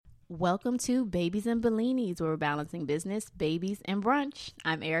Welcome to Babies and Bellinis, where we're balancing business, babies, and brunch.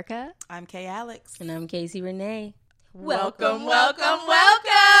 I'm Erica. I'm Kay Alex. And I'm Casey Renee. Welcome. My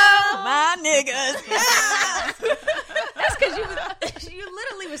niggas. That's because you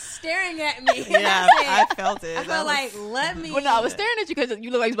literally was staring at me. Yeah, I felt it. I felt like, let me. Well, no, I was staring at you because you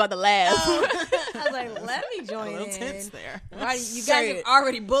look like you was about to laugh. I was like, let me join a little in. tense there. Why, you guys have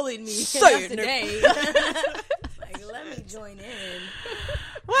already bullied me Say enough today. Like, let me join in.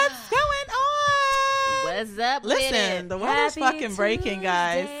 What's going on? What's up? Listen, the weather's Happy fucking breaking,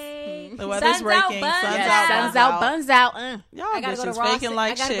 guys. Tuesday. The weather's Sun's breaking. out, buns Yes, sun's out, buns out. Y'all I gotta go to bitches Ross. faking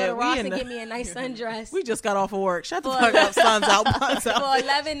like I gotta shit. go to Ross We in and the, get me a nice sundress. we just got off of work. Shut the For- fuck up. Sun's out, buns out. For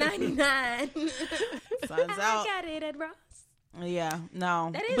 $11.99. Sun's out. I got it at Ross. Yeah,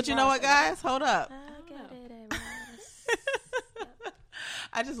 no. That is But you know what, Ross. guys? Hold up. I got it at Ross.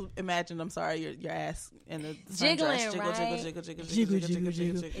 I just imagined, I'm sorry, your ass in the Jiggling, sundress. Jiggle, right? jiggle, jiggle, jiggle, jiggle,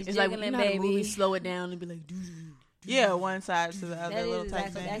 jiggle. It's like, jiggling, you know how the baby. movies slow it down and be like, doo-doo. Yeah, one side to the other, That little is type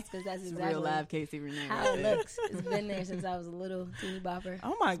exactly, thing. that's because that's It's exactly real live Casey Renee. how right it there. looks. It's been there since I was a little teeny bopper.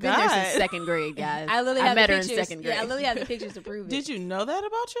 Oh my Been there since God. second grade, guys. I literally have met the her in pictures. second grade. Yeah, I literally have the pictures to prove it. Did you know that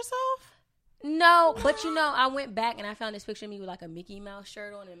about yourself? No, but you know, I went back and I found this picture of me with like a Mickey Mouse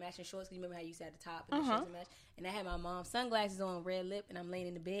shirt on and matching shorts. Cause you remember how you sat at the top and the shirts and match. And I had my mom's sunglasses on, red lip, and I'm laying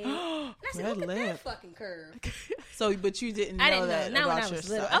in the bed. And I said, Red look at lip. that fucking curve. So, but you didn't know I didn't know. that Not about when I was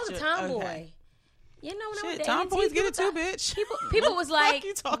little. yourself. I was a tomboy. Okay. You know, when I went Shit, to tomboys A&T, get it too, people bitch. thought- People was like, What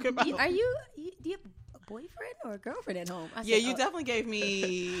you talking about? Do you have a boyfriend or a girlfriend at home? I Yeah, said, you oh. definitely gave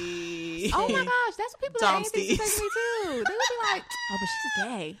me. Oh my gosh, that's what people Dom at A&T Steves. say to me too. They would be like, "Oh, but she's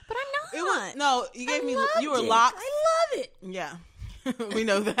gay." But I'm not. It was no. You gave me. Loved You were it. locks. I love it. Yeah, we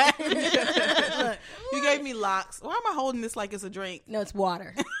know that. You gave me locks. Why am I holding this like it's a drink? No, it's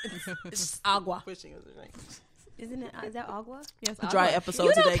water. It's agua. Wishing it was a drink. Isn't it? Is that agua? Yes, Dry I'll- episode You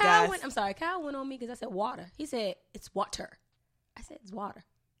know, today, Kyle guys. went, Kyle went on me because I said water. He said it's water. I said it's water.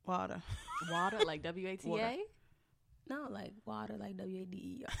 Water. Water, like WATA. Water. No, like water, like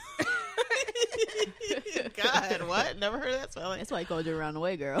WADER. God, what? Never heard of that spelling. That's why I called you around the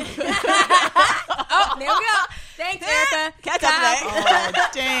way, girl. Oh, there we go. Thanks, Erica. Catch Kyle. up today. Oh,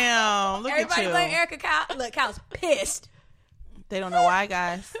 damn. Look Everybody at you. blame Erica. Kyle. Look, Kyle's pissed. They don't know why,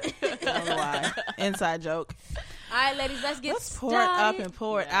 guys. They don't know why. Inside joke. All right, ladies, let's get Let's started. pour it up and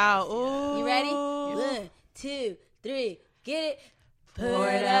pour it out. Ooh. You ready? 1, 2, 3, get it. Pour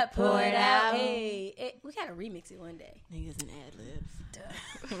it up, pour it out. Hey, we gotta remix it one day. Niggas and ad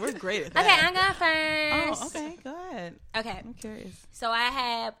libs. We're great at that. Okay, I'm going first. Oh, okay. Go ahead. Okay, I'm curious. so I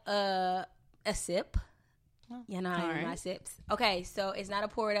have a sip. You know, I All have my right. sips. Okay, so it's not a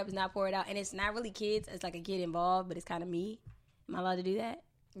pour it up, it's not pour it out, and it's not really kids. It's like a kid involved, but it's kind of me. Am I allowed to do that?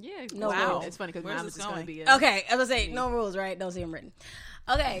 Yeah. No Wow. rules. It's funny because Where's mine this is just going to going? be a... Okay, I was gonna say no rules, right? Don't see them written.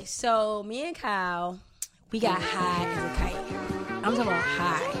 Okay, so me and Kyle, we got high as a kite. I'm talking about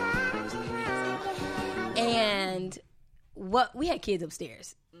high, and what we had kids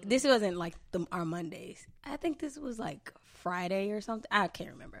upstairs. This wasn't like our Mondays. I think this was like Friday or something. I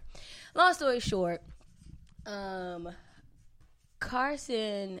can't remember. Long story short,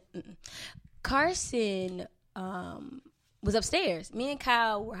 Carson was upstairs. Me and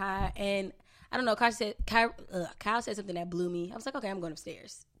Kyle were high, and I don't know. Kyle said something that blew me. I was like, okay, I'm going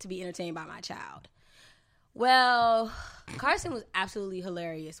upstairs to be entertained by my child. Well, Carson was absolutely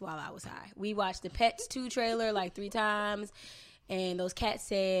hilarious while I was high. We watched the Pets 2 trailer like 3 times, and those cats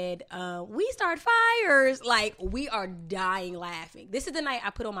said, we start fires. Like, we are dying laughing. This is the night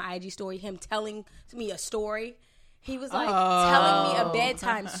I put on my IG story, him telling me a story. He was like telling me a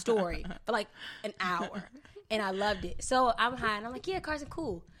bedtime story for like an hour, and I loved it. So I'm high, and I'm like, yeah, Carson,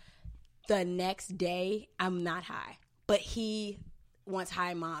 cool. The next day, I'm not high, but he wants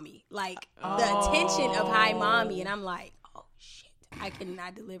high mommy. Like, the attention of high mommy, and I'm like, oh, shit. I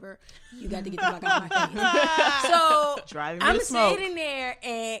cannot deliver. You got to get the fuck out of my face. So Driving me I'm to smoke. sitting there,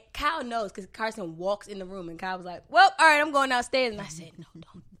 and Kyle knows because Carson walks in the room, and Kyle was like, well, all right, I'm going downstairs. And I said,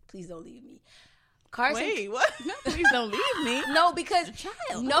 no, please don't leave me. Carson, Wait, what? Please don't leave me. no, because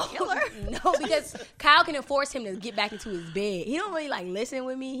because Kyle can force him to get back into his bed. He don't really like listen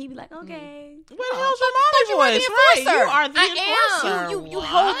with me. He be like, okay. What the hell's your mommy voice? Right, you are the I enforcer. You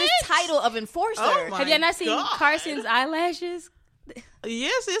hold this title of enforcer. Oh my Have you not seen God. Carson's eyelashes?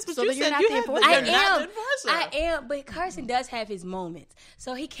 Yes, but So you then you're said not you the had enforcer. you're not I the enforcer. am, but Carson does have his moments.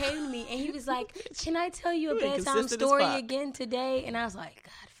 So he came to me and he was like, can I tell you a You bedtime inconsistent as story fuck. again today? And I was like,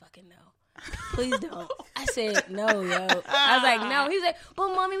 God fucking no. Please don't. I said, no, yo. I was like, no. He was like, but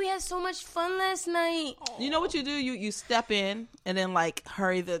mommy, we had so much fun last night. You know what you do? You step in and then like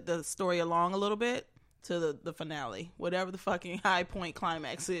hurry the story along a little bit. to the finale. Whatever the fucking high point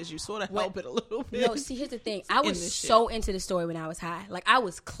climax is, you sort of help it a little bit. No, see, here's the thing. I was so into the story when I was high. Like, I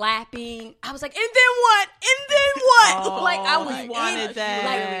was clapping. I was like, and then what? And then what? Oh, like, I was wanted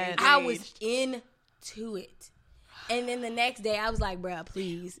that. Like, I was into it. And then the next day, I was like, bruh,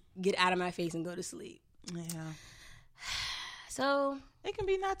 please get out of my face and go to sleep. Yeah. So It can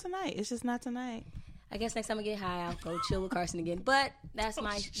be not tonight. It's just not tonight. I guess next time I get high, I'll go chill with Carson again. But that's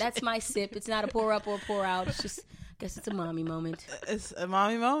my sip. It's not a pour up or a pour out. It's just, I guess it's a mommy moment. It's a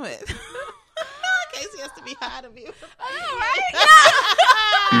mommy moment. Casey has to be high to be.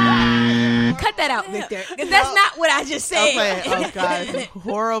 Cut that out, Victor. Because that's not what I just said. Okay. Oh, God. It's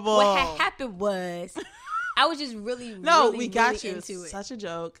horrible. What had happened was, I was just really, we got you. into it. Such a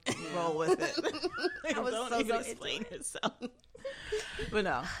joke. Roll with it. I was Don't so even into explain yourself. But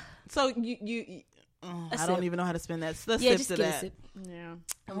no. So you I sip. don't even know how to spin that. Let's Yeah, sip just to get a that. sip. Yeah.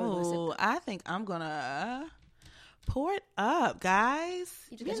 I'm really gonna Oh, sip. I think I'm gonna pour it up, guys.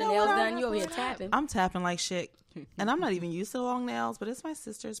 You just got know your nails what? done. You over here tapping. I'm tapping like shit. And I'm not even used to long nails, but it's my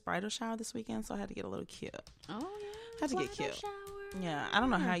sister's bridal shower this weekend, so I had to get a little cute. Oh, yeah. Had to get cute. Shower. Yeah, I don't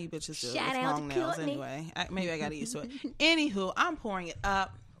know how you bitches do it Shout with out long to nails Courtney. anyway. Maybe I got used to it. Anywho, I'm pouring it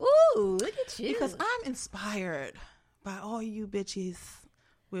up Ooh, look at you. because I'm inspired by all you bitches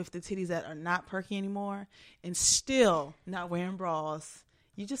with the titties that are not perky anymore and still not wearing bras.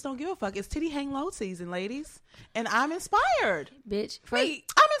 You just don't give a fuck. It's titty hang low season, ladies. And I'm inspired. Bitch. Wait,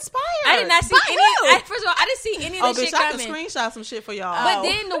 I'm inspired. I did not see By any. who? First of all, I didn't see any of Oh, this bitch, shit I coming. can screenshot some shit for y'all. But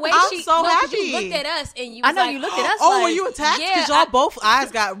then the way I'm so happy. you looked at us and you I was know like, you looked at us. Oh, like, were you attacked? Yeah, Because y'all both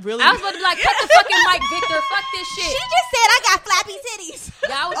eyes got really... I was about to be like, cut the fucking mic, Victor. Fuck this shit. just said I got flappy titties.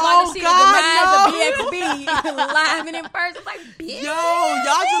 Y'all was about to see God, the demise of BXB live and in person. Like, bitch. Yo,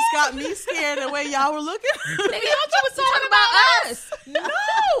 y'all just got me scared the way y'all were looking. Nigga, you was talking about us.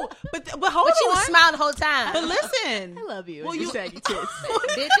 No, but hold But you on. was smiling the whole time. But listen, I love you. Well, You you- said you tits.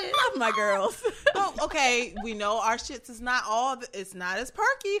 Bitches. Love my girls. oh, okay, we know our shits is not it's not as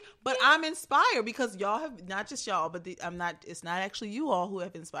perky, but I'm inspired because y'all have, not just y'all, but it's not actually you all who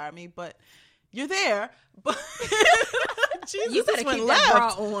have inspired me, but you're there. But Jesus, You better this one keep left.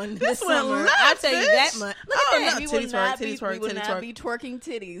 that bra on this one summer. left, I'll tell you that bitch. much. Oh, no, We titty will twerk, not titty be, twerk, we will titty not twerk. be twerking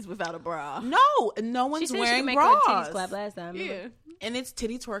titties without a bra. No one's She said she wearing could make her titties bras. clap last time. Yeah. remember? And it's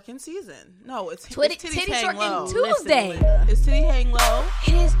titty twerking season. No, it's Titty titties hang low. twerking Tuesday. Linda. It's titty hang low.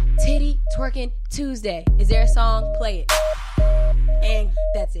 It is titty twerking Tuesday. Is there a song? Play it. And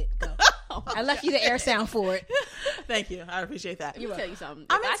that's it. Go. I left you the air sound for it. Thank you. I appreciate that. Let me tell you something.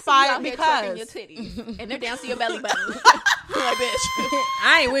 I'm If I inspired see you out here twerking because- your titties and they're down to your belly button. Like, bitch.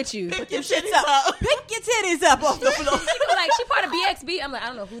 I ain't with you. Your shit's up. Pick your titties up off the floor. She was like, she part of BXB. I'm like, I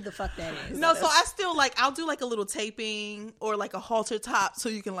don't know who the fuck that is. No, so I still I'll do like a little taping or like a halter top so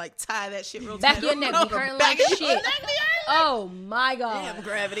you can like tie that shit real Back tight. of your neck be hurting like shit. Oh my God. Damn,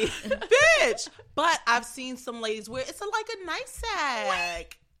 gravity. Bitch. But I've seen some ladies where it's like a nice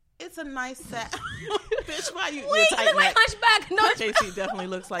sag. It's a nice sag. Bitch, why you Wait, tight you look like neck? Hunchback. No, JC definitely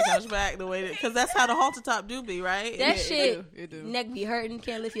looks like Hunchback the way that, because that's how the halter top do be, right? that Yeah, shit. you do. Neck be hurting.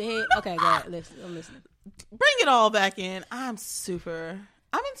 Can't lift your head. Okay, go ahead. Listen, I'm listening. Bring it all back in. I'm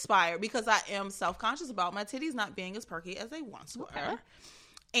inspired because I am self-conscious about my titties not being as perky as they once were.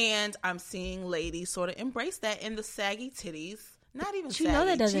 And I'm seeing ladies sort of embrace that in the saggy titties. Not even But saggy. you know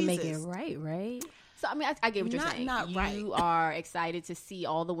that doesn't make it Jesus. right? So, I mean, I get what you're saying. Not right. You are excited to see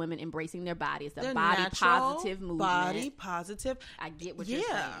all the women embracing their bodies, the They're body natural, positive movement. Body positive. I get what you're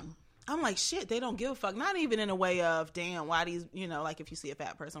saying. I'm like, shit, they don't give a fuck. Not even in a way of, damn, why these, like if you see a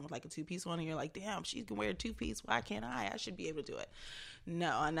fat person with like a two-piece on and you're like, damn, she can wear a two-piece. Why can't I? I should be able to do it.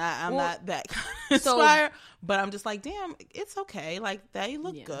 No, I'm not that kind of inspired. But I'm just like, damn, it's okay. Like, they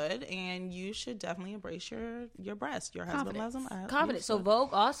look good, and you should definitely embrace your breast. Your husband loves them. Confident. So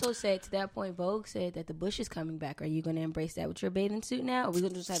Vogue also said, to that point, Vogue said that the bush is coming back. Are you going to embrace that with your bathing suit now? Are we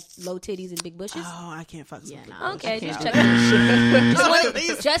going to just have low titties and big bushes? Oh, I can't fuck with Yeah, them. nah. Okay, you just can't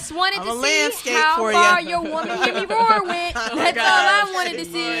checking. Just wanted I'm to a see landscape how for far ya. your woman hear me roar went. That's all I wanted to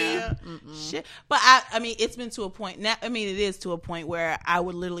see. Shit. But I mean, it's been to a point now. I mean, it is to a point where I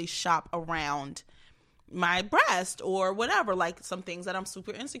would literally shop around my breast or whatever, like some things that I'm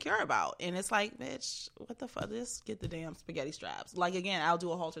super insecure about. And it's like, bitch, what the fuck? Just get the damn spaghetti straps. Like, again, I'll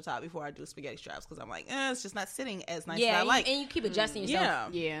do a halter top before I do spaghetti straps because I'm like, it's just not sitting as nice as I like. And you keep adjusting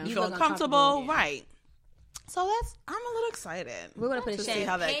yourself. Yeah. You feel feel uncomfortable, yeah. right? So I'm a little excited. We're going to put a see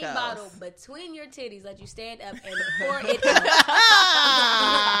how that champagne goes. bottle between your titties, let you stand up and pour it out.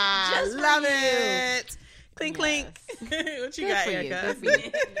 Just for Love you. it. Clink, clink. What you got, for you. Erica? Good for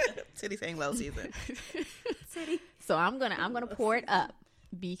you. Titties hang low season. So I'm gonna pour it up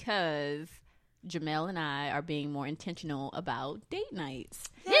because Jamel and I are being more intentional about date nights.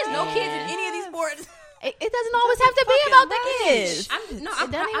 There's no kids in any of these sports. It doesn't always have to be about the kids. I'm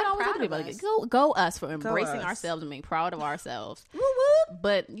It doesn't even always have to be about the kids. Go us for embracing us. ourselves and being proud of ourselves. Woo woo.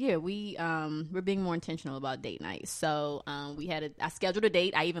 But yeah, we're being more intentional about date nights. So I scheduled a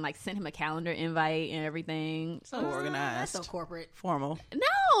date. I even like sent him a calendar invite and everything. So organized. That's so corporate. Formal.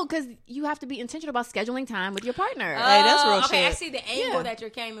 No, because you have to be intentional about scheduling time with your partner. Hey, that's real okay, shit. I see the angle Yeah. that you're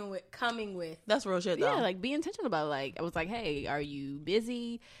coming with. That's real shit, though. Yeah, like be intentional about like I was like, hey, are you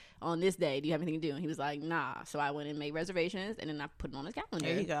busy on this day? Do you have anything to do? And he was like, nah. So I went and made reservations and then I put it on his calendar.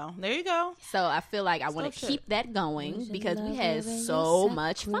 There you go. There you go. So I feel like I want to shit. keep that going because we had so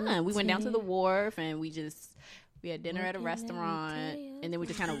much fun. We went down to the wharf and we had dinner at a restaurant and then we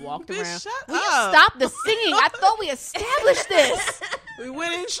just kind of walked Bitch, around. shut Will you up. stop the singing? I thought we established this. We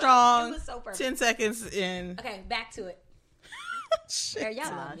went in strong. It was so perfect. 10 seconds in. Okay, back to it. Shit. There, y'all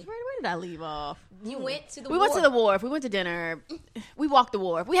Gosh, love me. where did I leave off? You went to the We went to wharf. the wharf. We went to dinner. We walked the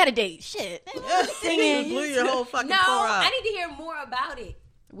wharf. We had a date. Shit. Singing. Blew your whole fucking No, pour up. I need to hear more about it.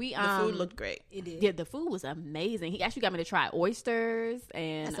 We The food looked great. It did. Yeah, the food was amazing. He actually got me to try oysters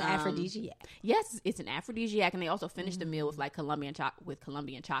and That's an aphrodisiac. Yes, it's an aphrodisiac, and they also finished the meal with like Colombian chocolate,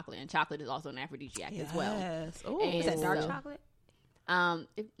 and chocolate is also an aphrodisiac as well. Yes. Oh, And Is that dark so- chocolate?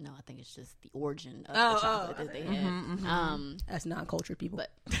 No, I think it's just the origin of the chocolate that they had. That's non-cultured people.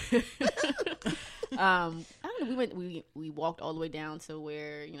 But I don't know. We walked all the way down to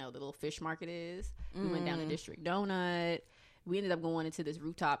where the little fish market is. We went down to District Donut. We ended up going into this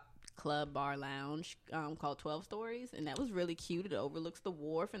rooftop club bar lounge called 12 Stories, and that was really cute. It overlooks the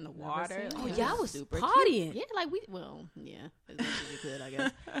wharf and the water. Oh, It y'all was super partying. cute. Yeah, like as much as we could, I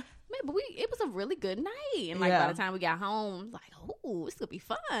guess. Man, but it was a really good night, and like by the time we got home, like, oh, this could be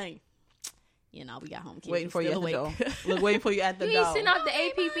fun. We got home. Kids waiting was for you at still the awake. door. Look, waiting for you at the You door. ain't sitting off the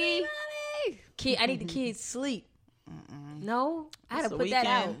APB. Kid, I need the kids sleep. No, I had It's to a put that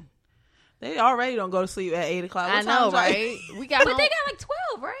out. weekend. They already don't go to sleep at 8 o'clock. I What know, time is right? We got But home. they got like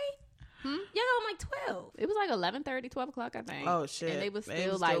 12, right? Y'all got like 12. It was like 11:30, 12 o'clock, I think. Oh, shit. And they was They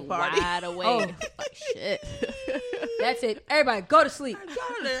still was like still partying. wide awake. Oh. Like shit. That's it. Everybody, go to sleep.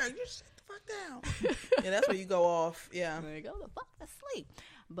 Go there. You sit the fuck down. Yeah, that's where you go off. Yeah. There you go, the fuck asleep.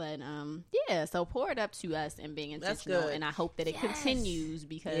 But yeah, so pour it up to us and being That's intentional, good. and I hope that it continues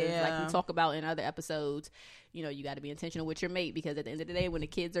because, Yeah. like we talk about in other episodes, you got to be intentional with your mate because at the end of the day, when the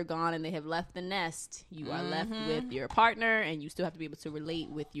kids are gone and they have left the nest, you are left with your partner, and you still have to be able to relate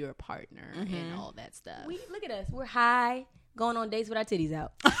with your partner and all that stuff. Look at us. We're high, going on dates with our titties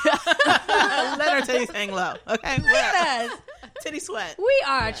out. Let her titties hang low. Okay? Look at us. Titty sweat. We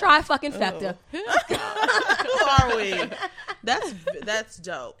are a tri-fucking-fecta. Who are we? That's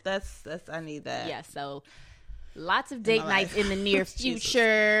dope. That's I need that. Yeah, so lots of date my nights life. in the near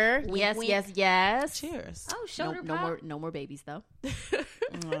future. Yes, wink. yes. Cheers. Oh, shoulder No pop. more babies though.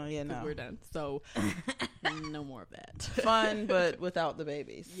 Oh, yeah, no. We're done. So no more of that. Fun, but without the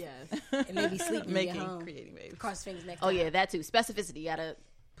babies. Yes. And maybe sleep when you get Making, home. creating babies. Cross fingers next Oh time. yeah, that too. Specificity. You gotta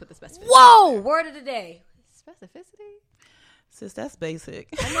put the specificity. Whoa! Word of the day. Specificity. Sis, that's basic.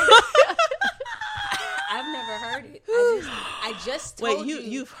 I've never heard it. I just told Wait,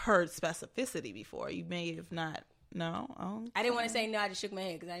 you've heard specificity before. You may have not. No? Oh, I didn't want to say no. I just shook my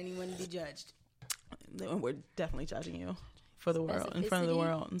head because I didn't even want to be judged. we're definitely judging you for the world, in front of the Specificity?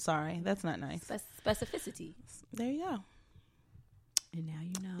 world. I'm sorry. That's not nice. Specificity. There you go. And now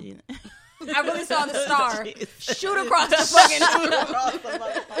you know. Yeah. I really saw the star Jeez. shoot across the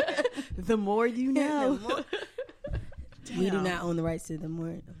fucking. The more you know. We do not own the rights to the more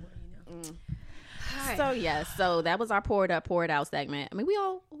you know. So yes, so that was our pour it up, pour it out segment. I mean, we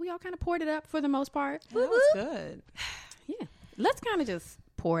all kind of poured it up for the most part. That was good. Yeah. Let's kind of just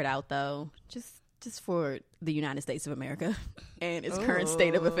pour it out though, just for the United States of America and its current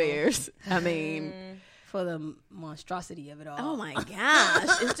state of affairs. I mean, For the monstrosity of it all. oh my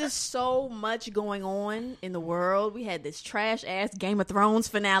gosh, it's just so much going on in the world. We had this trash ass Game of Thrones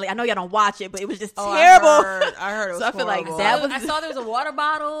finale. I know y'all don't watch it, but it was just terrible. I heard it was So I feel like horrible. that was I saw there was a water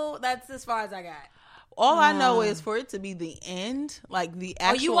bottle. That's as far as I got. All I know is for it to be the end, like the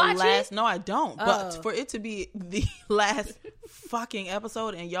actual watch last. it? No, I don't. But Oh. for it to be the last fucking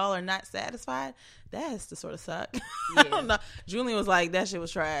episode and y'all are not satisfied, that has to sort of suck. I don't know. Julian was like, that shit was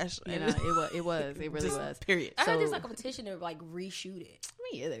trash. You And know, it really just was. period. I heard So- there's like a petition to like reshoot it.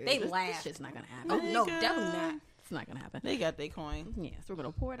 Me either. They this laughed. shit's not gonna happen. Oh no, definitely not. It's not gonna happen. They got their coin. Yeah, so we're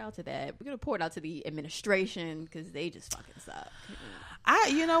gonna pour it out to that. We're gonna pour it out to the administration because they just fucking suck.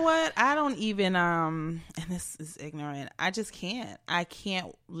 You know what? I don't even and this is ignorant. I just can't. I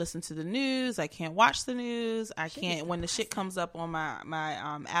can't listen to the news. I can't watch the news. I can't when the shit comes up on my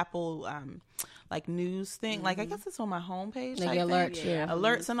Apple like news thing. Like I guess it's on my homepage. Like alerts,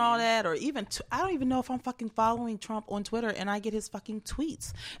 alerts and all that, or even I don't even know if I'm fucking following Trump on Twitter and I get his fucking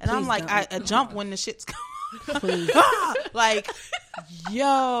tweets, and I'm like I jump when the shit's coming. Like,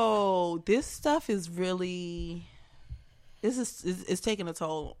 yo, this stuff is really. This is taking a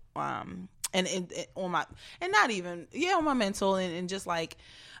toll, and on my and not even on my mental and just like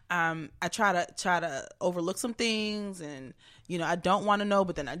I try to overlook some things, and I don't want to know,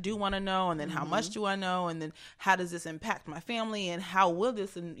 but then I do want to know, and then how much do I know, and then how does this impact my family, and how will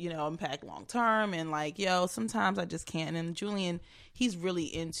this impact long term, and like sometimes I just can't. And Julian, he's really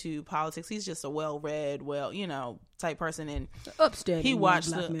into politics. He's just a well-read, type person, and upstanding. He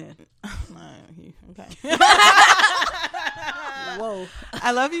watched black man. Okay. Whoa!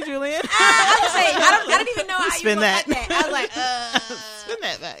 I love you, Julian. I don't even know how spin you that. Like that. I was like, spin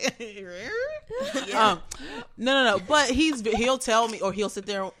that back. No. But he'll tell me, or he'll sit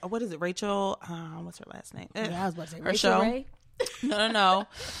there. What is it, Rachel? What's her last name? Yeah, I was about to say her Rachel show. Ray? No.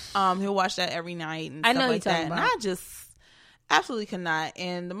 He'll watch that every night and I stuff know like you're that. talking And about. I just absolutely cannot.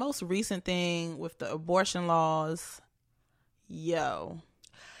 And the most recent thing with the abortion laws, Yeah,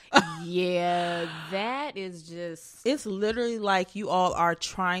 that is just. it's literally like you all are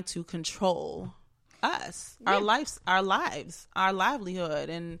trying to control us, our lives, our livelihood,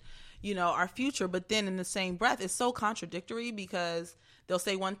 and our future. But then in the same breath, it's so contradictory because they'll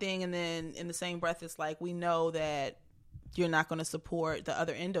say one thing and then in the same breath, it's like, we know that you're not going to support the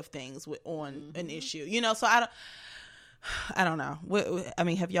other end of things on an issue, so I don't know. I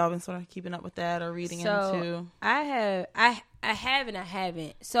mean, have y'all been sort of keeping up with that or reading into? I have and I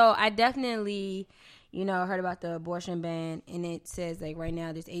haven't. So I definitely, heard about the abortion ban, and it says like right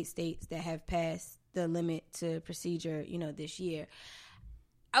now there's 8 states that have passed the limit to procedure, this year.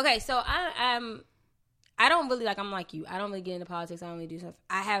 Okay, so I don't really I'm like you. I don't really get into politics. I don't really do stuff.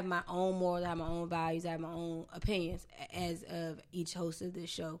 I have my own morals. I have my own values. I have my own opinions as of each host of this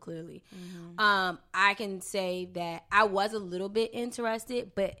show, clearly. I can say that I was a little bit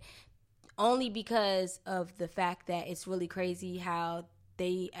interested, but only because of the fact that it's really crazy how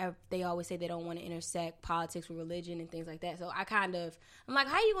they always say they don't want to intersect politics with religion and things like that. So I'm like,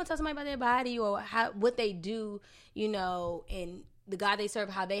 how are you going to tell somebody about their body or what they do, and the God they serve,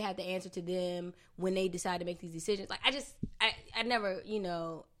 how they have to answer to them when they decide to make these decisions. Like, I never,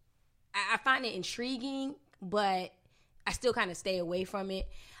 I find it intriguing, but I still kind of stay away from it.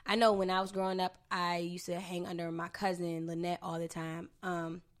 I know when I was growing up, I used to hang under my cousin Lynette all the time.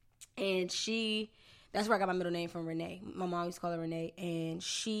 And that's where I got my middle name from, Renee. My mom used to call her Renee. And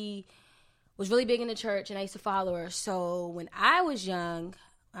she was really big in the church, and I used to follow her. So when I was young,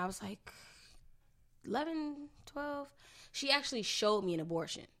 I was like 11, 12, she actually showed me an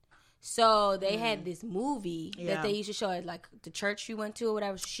abortion. So they had this movie that they used to show at like the church she went to or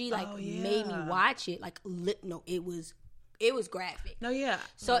whatever. She made me watch it. Like, no, it was graphic. No, yeah.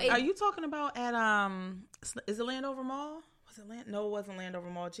 So are you talking about at is it Landover Mall? Was it No, it wasn't Landover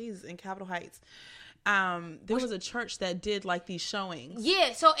Mall. Jesus, in Capitol Heights. There was a church that did like these showings.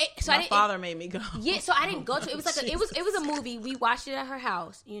 Yeah, so my father made me go. Yeah, so I didn't go to it. It was like it was a movie. We watched it at her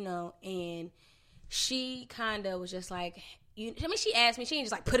house, and she kind of was just like, she asked me. She didn't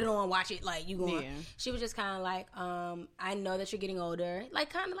just like put it on, watch it, like you going. Yeah. She was just kind of like, I know that you're getting older, like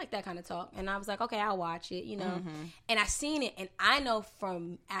kind of like that kind of talk. And I was like, okay, I'll watch it, And I seen it, and I know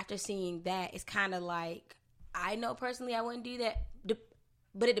from after seeing that, it's kind of like, I know personally I wouldn't do that,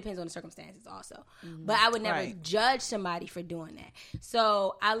 but it depends on the circumstances also. But I would never judge somebody for doing that.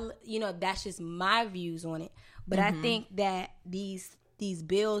 So that's just my views on it. But I think that these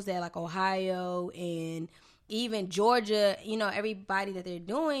bills that like Ohio and even Georgia, everybody that they're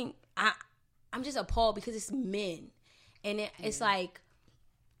doing, I'm just appalled because it's men. And it's like,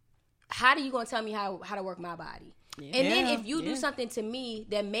 how are you going to tell me how to work my body? Yeah. And then if you do something to me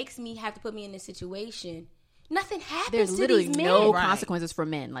that makes me have to put me in this situation, nothing happens. There's to literally these men. no consequences for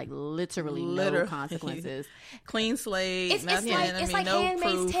men. Like literally no consequences. Clean slate. It's like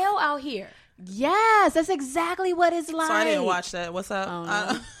Handmaid's Tale out here. Yes, that's exactly what it's like. So I didn't watch that. What's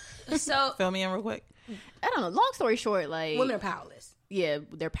up? So fill me in real quick. I don't know. Long story short, like women are powerless. Yeah,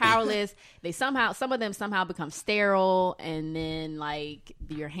 they're powerless. Some of them somehow become sterile, and then like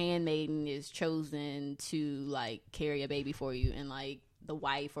your handmaiden is chosen to like carry a baby for you, and like the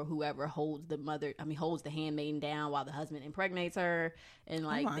wife or whoever holds the handmaiden down while the husband impregnates her, and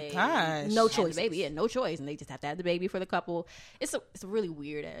like no choice, baby, no choice, and they just have to have the baby for the couple. It's a really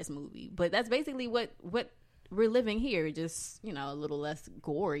weird ass movie, but that's basically what we're living here. Just a little less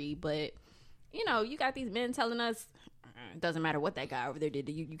gory, but you got these men telling us it doesn't matter what that guy over there did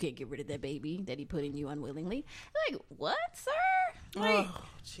to you, you can't get rid of that baby that he put in you unwillingly. Like, what, sir? Like,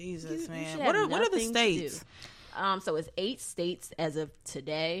 Jesus, man. What are the states? So it's 8 states as of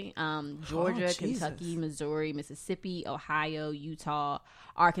today. Georgia, Kentucky, Missouri, Mississippi, Ohio, Utah,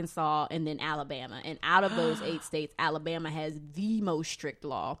 Arkansas, and then Alabama. And out of those 8 states, Alabama has the most strict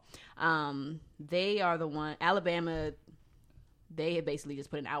law. They are the one. Alabama, they have basically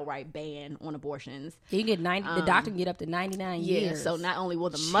just put an outright ban on abortions. You get 90. The doctor can get up to 99 years. Yeah. So not only will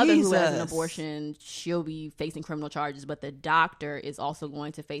the mother who has an abortion, she'll be facing criminal charges, but the doctor is also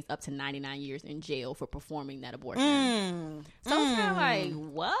going to face up to 99 years in jail for performing that abortion. So it's kind of like,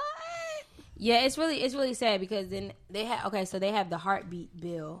 what? Yeah, it's really sad because then they have they have the heartbeat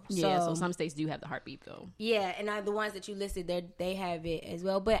bill. So some states do have the heartbeat bill. Yeah, and the ones that you listed, they have it as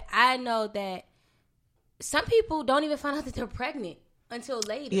well. But I know that some people don't even find out that they're pregnant until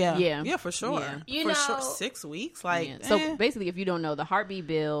later. Yeah, for sure. Yeah. Sure, 6 weeks. So basically, if you don't know, the heartbeat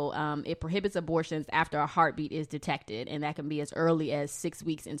bill, it prohibits abortions after a heartbeat is detected, and that can be as early as 6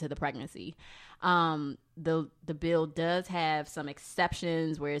 weeks into the pregnancy. The bill does have some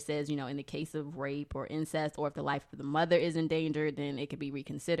exceptions where it says, in the case of rape or incest, or if the life of the mother is endangered, then it could be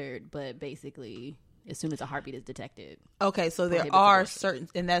reconsidered. But basically, as soon as a heartbeat is detected. Okay, so there are certain,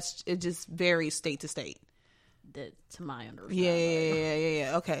 and it just varies state to state. To my understanding.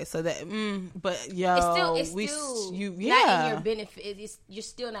 Yeah. Okay, so that, but it's still not in your benefit. You're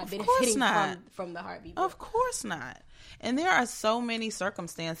still not benefiting from the heartbeat bill. Of course not. And there are so many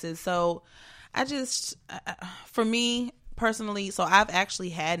circumstances. So I just, for me personally, so I've actually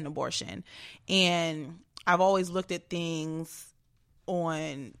had an abortion, and I've always looked at things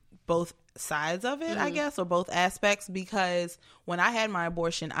on both sides of it, I guess, or both aspects, because when I had my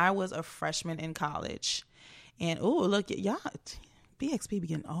abortion, I was a freshman in college. And, look, y'all, BXP be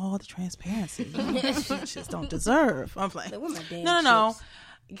getting all the transparency. You just don't deserve. I'm like, no.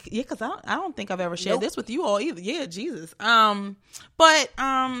 Yeah, because I don't think I've ever shared this with you all either. Yeah, Jesus. But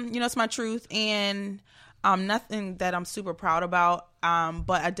it's my truth, and nothing that I'm super proud about.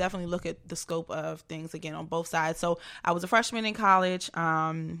 But I definitely look at the scope of things again on both sides. So I was a freshman in college.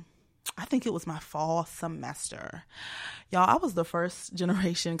 I think it was my fall semester. Y'all, I was the first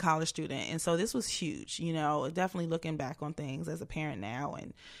generation college student. And so this was huge, definitely looking back on things as a parent now,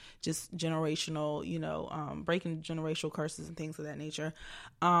 and just generational, breaking generational curses and things of that nature.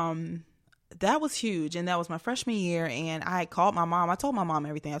 That was huge. And that was my freshman year. And I called my mom. I told my mom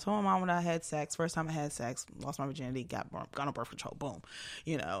everything. I told my mom when I had sex, first time I had sex, lost my virginity, got on birth control, boom,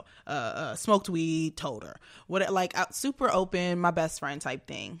 smoked weed, told her super open, my best friend type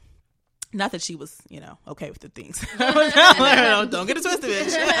thing. Not that she was, okay with the things. Don't get it twisted,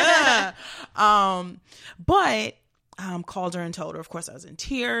 bitch. But called her and told her. Of course, I was in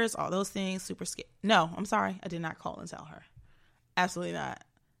tears, all those things, super scared. No, I'm sorry. I did not call and tell her. Absolutely not.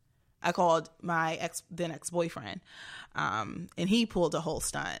 I called my ex-boyfriend, and he pulled a whole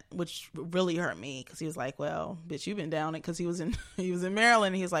stunt, which really hurt me, because he was like, "Well, bitch, you've been down it," because he was in Maryland,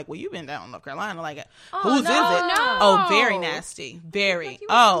 and he was like, "Well, you've been down in North Carolina, like, whose is it?" No. Oh, very nasty, very.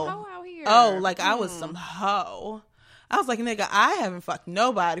 Like I was some hoe. I was like, nigga, I haven't fucked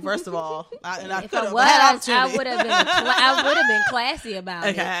nobody. First of all, I would have been classy about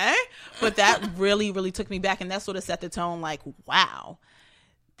it. Okay, but that really, really took me back, and that sort of set the tone. Like, wow.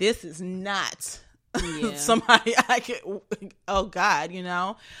 This is not somebody I could, oh God,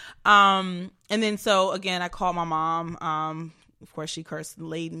 And then, so again, I called my mom. Of course, she cursed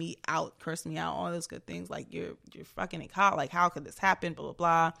me out, all those good things. Like, you're fucking hot. Like, how could this happen? Blah, blah,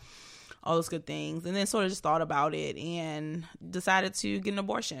 blah. All those good things. And then sort of just thought about it and decided to get an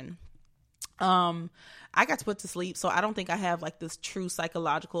abortion. I got to put to sleep, so I don't think I have like this true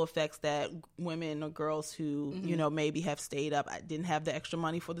psychological effects that women or girls who, maybe have stayed up. I didn't have the extra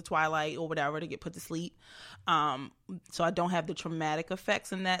money for the Twilight or whatever to get put to sleep. So I don't have the traumatic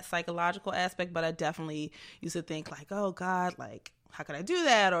effects in that psychological aspect, but I definitely used to think like, oh God, like, how could I do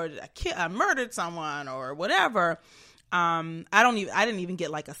that? Or I murdered someone or whatever. I didn't even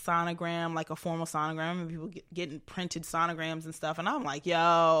get like a sonogram, like a formal sonogram. People getting printed sonograms and stuff. And I'm like,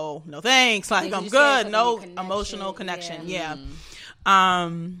 yo, no thanks. Like, I'm good. No emotional connection. Yeah.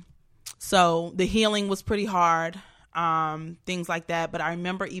 So the healing was pretty hard. Things like that. But I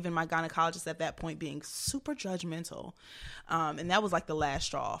remember even my gynecologist at that point being super judgmental. And that was like the last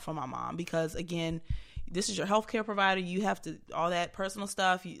straw for my mom, because again, this is your healthcare provider. You have to, all that personal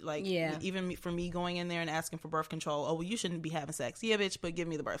stuff. You, like, Yeah. even for me going in there and asking for birth control. Oh, well, you shouldn't be having sex. Yeah, bitch, but give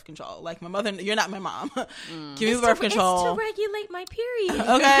me the birth control. Like, my mother, you're not my mom. Give me the birth control. It's to regulate my period.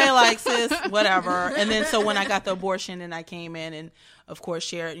 Okay, like, sis, whatever. And then, so when I got the abortion and I came in and, of course,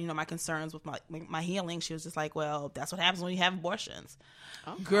 shared, you know, my concerns with my healing, she was just like, well, that's what happens when you have abortions.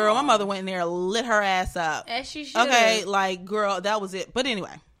 Oh, girl, my mother went in there, lit her ass up. As she should. Okay, like, girl, that was it. But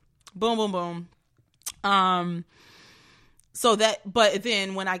anyway, boom, boom, boom. So that, but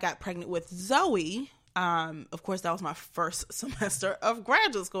then when I got pregnant with Zoe, of course that was my first semester of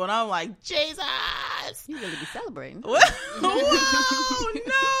graduate school, and I'm like, Jesus, you really be celebrating. Whoa, no,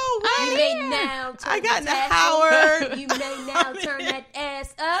 You may now turn I got into that Howard. You may now turn that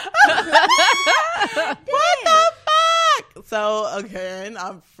ass up. What the fuck? So again,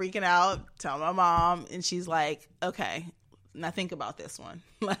 I'm freaking out, telling my mom, and she's like, okay, now think about this one.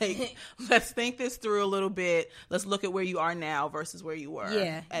 Like, let's think this through a little bit. Let's look at where you are now versus where you were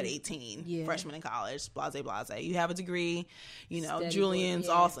at 18, freshman in college, blase, blase. You have a degree, you know, Steady Julian's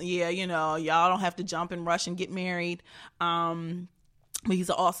boy, also, you know, y'all don't have to jump and rush and get married. But he's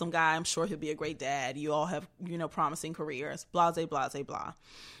an awesome guy. I'm sure he'll be a great dad. You all have, you know, promising careers, blase, blase, blah.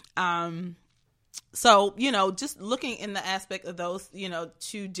 So, you know, just looking in the aspect of those, you know,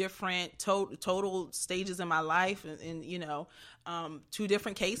 two different total stages in my life and you know, two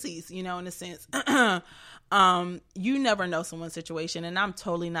different cases, you know, in a sense, you never know someone's situation, and I'm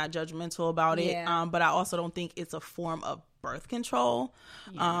totally not judgmental about it. Yeah. But I also don't think it's a form of birth control.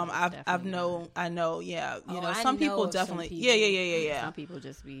 Yeah, I know, yeah, you know, I some people know definitely, some people. yeah. Some people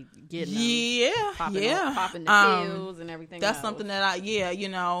just be getting Yeah, popping the pills and everything. That's else. something that you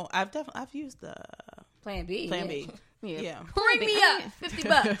know, I've used the Plan B. Plan B. Yeah. Bring me up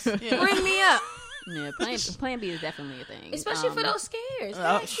 $50. Bring me up. Yeah, Plan B is definitely a thing, Especially for those scares.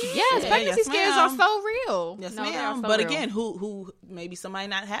 Yes, pregnancy scares are so real. Yes, No, they are ma'am. so But real. again, who maybe somebody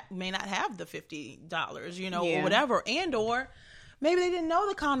may not have the $50, you know, Yeah. or whatever, and or maybe they didn't know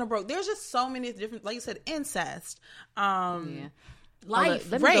the condom broke. There's just so many different, like you said, incest. Yeah.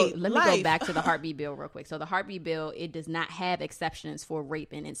 Life. Let me go back to the heartbeat bill real quick. So the heartbeat bill, it does not have exceptions for rape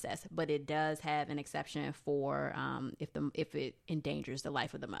and incest, but it does have an exception for if it endangers the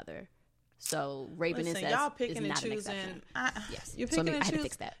life of the mother. So rape and incest y'all picking is and not an choosing. exception. Yes, you're So picking and I had to choosing.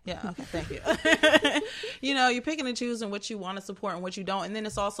 fix that. Yeah, okay, thank you. You know, you're picking and choosing what you want to support and what you don't, and then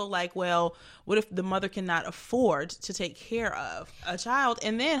it's also like, well, what if the mother cannot afford to take care of a child,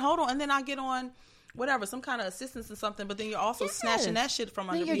 and then I get on whatever, some kind of assistance or something, but then you're also snatching that shit from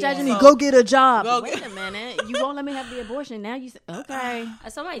under Then you're people. judging me. So- Go get a job. Go Wait get- a minute. You won't let me have the abortion. Now you say, okay.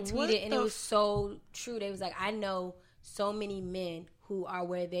 Somebody What tweeted, and the it was so true. They was like, I know so many men who are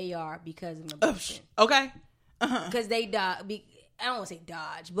where they are because of an abortion. Okay. Because they dodge. I don't want to say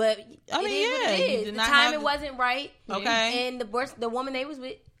dodge, but I mean, it is yeah, what it you is. did The not timing have- wasn't right. Okay. And the woman they was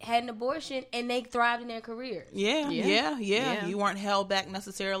with had an abortion, and they thrived in their careers. Yeah. Yeah. You weren't held back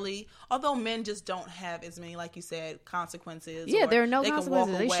necessarily. Although men just don't have as many, like you said, consequences. Yeah, or there are no they can walk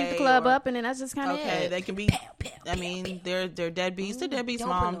consequences. They shoot the away club or- up, and then that's just kind of Okay, it. they can be. I mean, they're deadbeats. They're deadbeats. Don't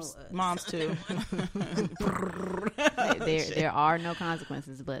Moms, promote us. moms too. There are no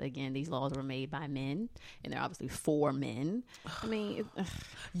consequences, but again, these laws were made by men, and they're obviously for men. I mean,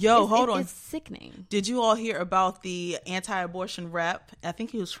 Yo, hold on. It's sickening. Did you all hear about the anti-abortion rep? I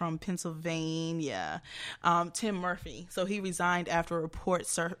think he was from Pennsylvania, Tim Murphy. So he resigned after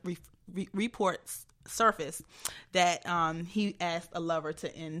reports surfaced that he asked a lover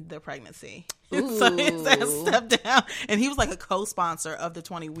to end the pregnancy. So his ass stepped down, and he was like a co-sponsor of the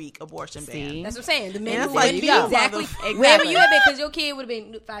 20-week abortion ban. That's what I'm saying. The men And who it's like, would be you exactly motherfucker. wherever you have been, because your kid would have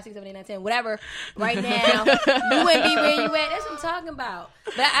been 5, 6, 7, 8, 9, 10, whatever. Right now, you wouldn't be where you at. That's what I'm talking about.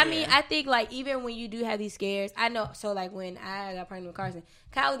 But I mean, I think like even when you do have these scares, I know. So like when I got pregnant with Carson,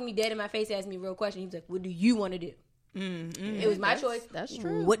 Kyle looked me dead in my face, asked me a real question. He was like, "What do you want to do?" It was my choice. That's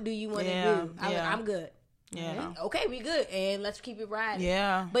true. What do you want to do? I was like, I'm good. Yeah. Okay, we good, and let's keep it riding.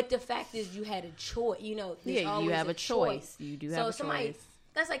 Yeah. But the fact is, you had a choice. You know, there's Yeah, you always have a choice. You do have a choice.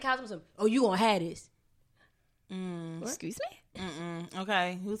 That's like Kyle's some. Oh, you gonna have this? Excuse me?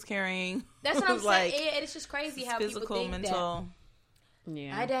 Okay, who's carrying? That's what I'm like, saying. And it's just crazy how people physical, think mental.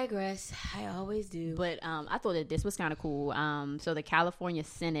 Yeah. that. I digress. I always do. But I thought that this was kind of cool. So the California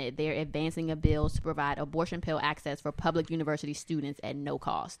Senate, they're advancing a bill to provide abortion pill access for public university students at no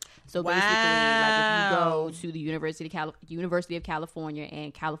cost. So basically, like if you go to the University of California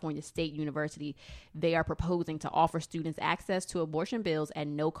and California State University, they are proposing to offer students access to abortion pills at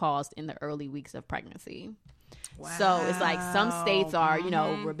no cost in the early weeks of pregnancy. So it's like some states are,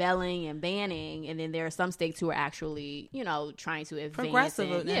 rebelling and banning, and then there are some states who are actually, trying to advance.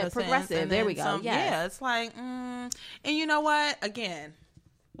 Progressive. Progressive. There we go. Yeah, it's like, and you know what? Again,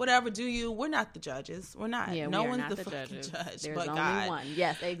 whatever do you, we're not the judges. We're not. Yeah, no we are one's not the the fucking judges. judge There's but only God. one.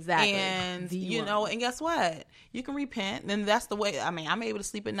 Yes, exactly. And, and guess what? You can repent, and that's the way. I mean, I'm able to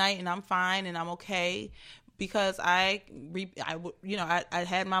sleep at night, and I'm fine, and I'm okay. Because I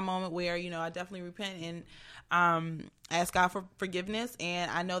had my moment where, I definitely repent and ask God for forgiveness,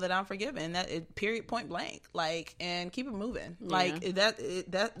 and I know that I'm forgiven. Period, point blank. Like, and keep it moving. Yeah. Like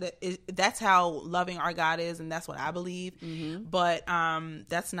that's how loving our God is, and that's what I believe. Mm-hmm. But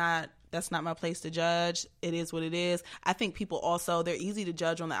that's not my place to judge. It is what it is. I think people also, they're easy to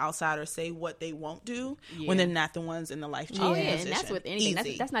judge on the outside or say what they won't do when they're not the ones in the life changing position. And that's with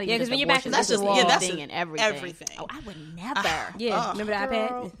anything. That's not even because just when you're back, that's just everything and everything. Oh, I would never. Remember the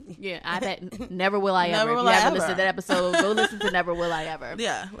iPad? Yeah, iPad. Never will I ever. Never will if you I haven't ever. listened to that episode, go listen to Never Will I Ever.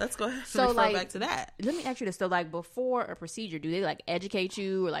 Yeah, let's go ahead. So refer back to that. Let me ask you this: so, before a procedure, do they educate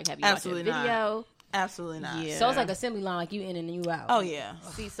you or have you watched a video? Not. Absolutely not. Yeah. So it's like assembly line, you in and you out. Oh yeah.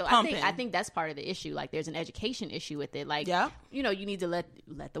 See, so Pumping. I think that's part of the issue. There's an education issue with it. You need to let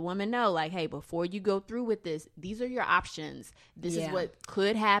the woman know, hey, before you go through with this, these are your options. This is what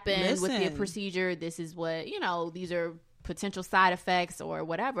could happen with the procedure. This is what these are potential side effects or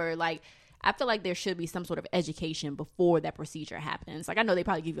whatever. I feel like there should be some sort of education before that procedure happens. I know they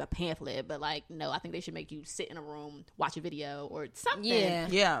probably give you a pamphlet, but no, I think they should make you sit in a room, watch a video or something.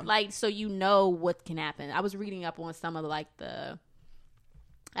 Yeah. So you know what can happen. I was reading up on some of the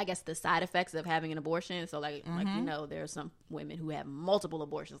side effects of having an abortion. So there are some women who have multiple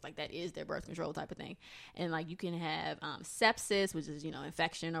abortions, that is their birth control type of thing. And you can have sepsis, which is,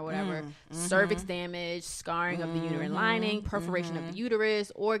 infection or whatever, cervix damage, scarring of the uterine lining, perforation of the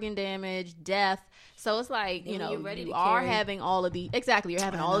uterus, organ damage, death. So it's you are having all of you're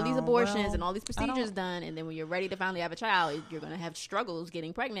having all of these abortions and all these procedures done. And then when you're ready to finally have a child, you're going to have struggles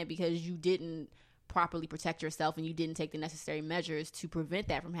getting pregnant because you didn't properly protect yourself and you didn't take the necessary measures to prevent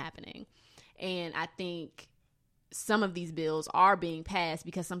that from happening. And I think some of these bills are being passed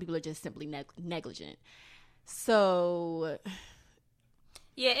because some people are just simply negligent. So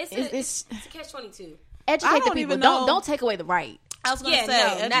it's a catch-22. Educate the people. Don't take away the right. I was going to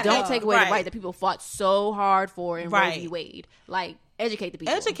say, don't take away the right that people fought so hard for in Roe v. Wade. Educate the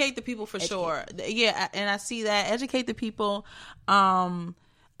people. Educate the people for sure. Yeah, and I see that. Educate the people.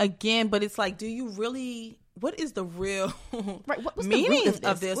 Again, but it's do you really, what is the real meaning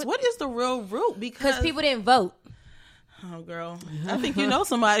of this? What is the real root? Because people didn't vote. Oh, girl. I think you know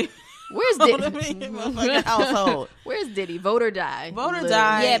somebody. Where's Diddy? Household. Where's Diddy? Vote or die. Vote or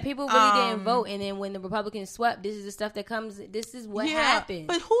die. Yeah, people really didn't vote, and then when the Republicans swept, this is the stuff that comes. This is what happened.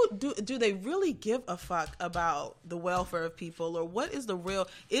 But who do they really give a fuck about the welfare of people, or what is the real?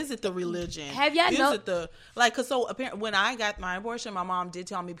 Is it the religion? Have y'all know? Is it the Cause so apparently when I got my abortion, my mom did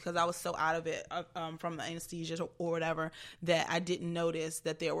tell me because I was so out of it from the anesthesia or whatever that I didn't notice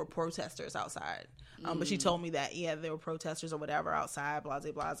that there were protesters outside. But she told me that, there were protesters or whatever outside, blase.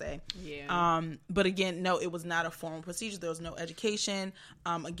 Yeah. But again, no, it was not a formal procedure. There was no education.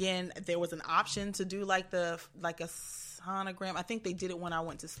 Again, there was an option to do a sonogram. I think they did it when I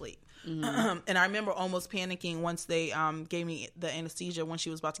went to sleep. Mm-hmm. And I remember almost panicking once they gave me the anesthesia when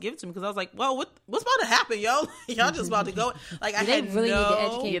she was about to give it to me because I was like, well, what's about to happen, yo? Y'all just about to go. I had really no... need to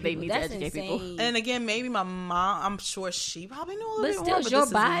educate they need That's to educate insane. people. And again, maybe my mom, I'm sure she probably knew a little bit more, but your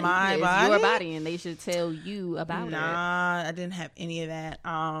this body. is my It's body. your body, and they should tell you about it. Nah, I didn't have any of that.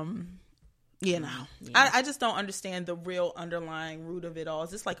 I just don't understand the real underlying root of it all.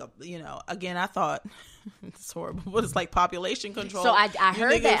 Is this again, I thought it's horrible, but it's population control. So I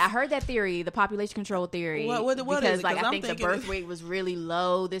heard that. I heard that theory, the population control theory. What because is it? I think the birth rate was really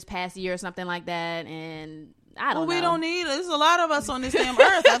low this past year or something like that, and I don't know. We don't need it. There's a lot of us on this damn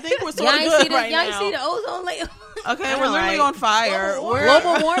earth. I think we're sort of good right now. Y'all see the ozone layer? Okay, we're literally on fire.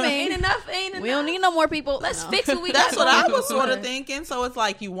 Global warming. Ain't enough. We don't need no more people. Let's fix what we That's got. what I was sort of thinking. So it's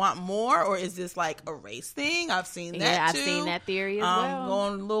you want more, or is this a race thing? I've seen that too. Yeah, I've seen that theory as well.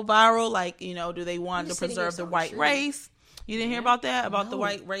 Going a little viral. Do they want to preserve the white race? You didn't hear about that? About the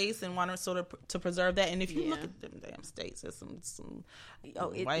white race and want to sort of to preserve that? And if you look at them damn states, there's some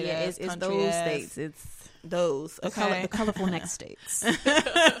white ass it's country those ass, states. It's those the colorful neck states. And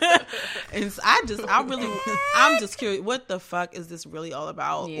I'm just curious, what the fuck is this really all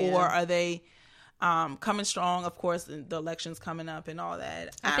about? Yeah. Or are they coming strong? Of course, the election's coming up and all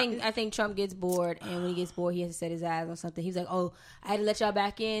that. I think Trump gets bored, and when he gets bored, he has to set his eyes on something. He's like, oh, I had to let y'all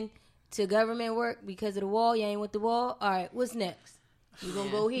back in to government work because of the wall. You ain't with the wall. All right, what's next? You gonna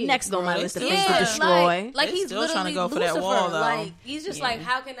go here? Next on my list of things Yeah, to destroy. like They he's still literally trying to go for that Lucifer. wall, though. Like he's just like,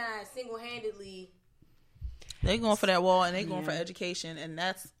 how can I single-handedly? They going for that wall, and they going for education, and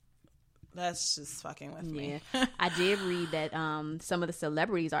that's just fucking with me. Yeah, I did read that some of the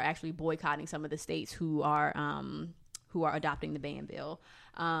celebrities are actually boycotting some of the states who are adopting the ban bill.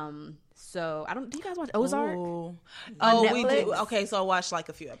 So I don't. Do you guys watch Ozark? Oh, we Netflix? do. Okay, so I watched like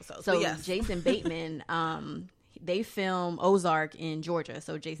a few episodes. So but yes. Jason Bateman, they film Ozark in Georgia.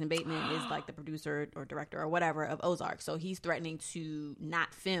 So Jason Bateman is like the producer or director or whatever of Ozark. So he's threatening to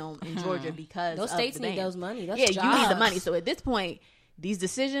not film in Georgia because Those of states the need ban. those money. That's you need the jobs. money. So at this point, these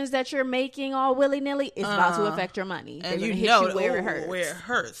decisions that you're making all willy-nilly is about to affect your money. They're and going to you hit know you where it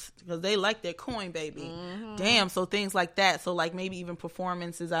hurts. because they like their coin, baby. Damn. So things like that. So like maybe even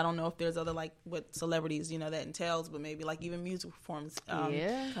performances. I don't know if there's other like what celebrities that entails, but maybe like even music performance.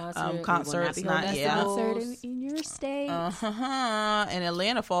 Concerts. Concert in your state. And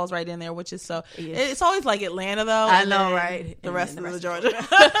Atlanta falls right in there, which is so. It's always like Atlanta though. I know, right? The rest of the Georgia.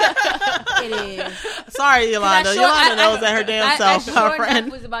 It is. Sorry, Yolanda. Yolanda knows that her damn self. I Our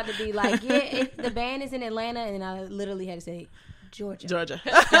friend was about to be like, the band is in Atlanta, and I literally had to say Georgia.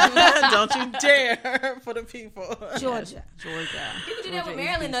 Don't you dare for the people. Georgia. You could do that with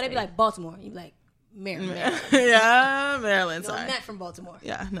Maryland, though. They'd be like, Baltimore. You'd be like, Maryland. Yeah, Maryland. No, Sorry. I'm not from Baltimore.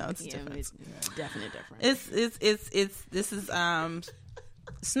 Yeah, no, it's different. It's definitely different.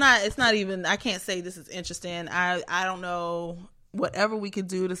 It's not even, I can't say this is interesting. I don't know whatever we could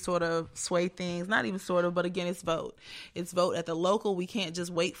do to sort of sway things, not even sort of, but again, it's vote at the local. We can't just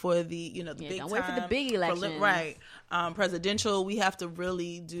wait for the the big don't time, wait for the big election, right? Presidential, we have to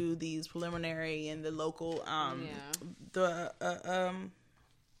really do these preliminary and the local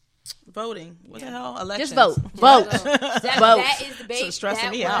voting. What the hell? Elections. Just vote. That is the baby. So it's stressing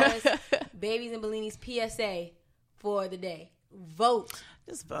that me out. was Babies and Bellini's PSA for the day. Vote.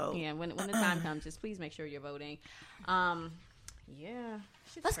 Just vote. Yeah, when the time comes, just please make sure you're voting. Yeah.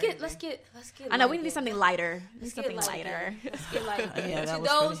 Let's get. I know we need lighter. something lighter. Let's Something get lighter. Let's get lighter. Yeah, that To was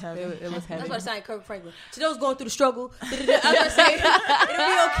those, pretty heavy. It was I was heavy. about to sound like Kirk Franklin. To those going through the struggle, I was about to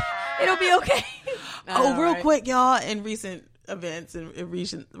say, it'll be okay. Real quick, y'all, in recent events and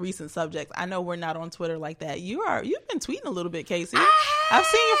recent subjects, I know we're not on Twitter like that. You've been tweeting a little bit, Casey. I've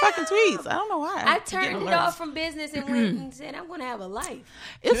seen your fucking tweets. I don't know why. I turned it off from business and went and said, I'm going to have a life.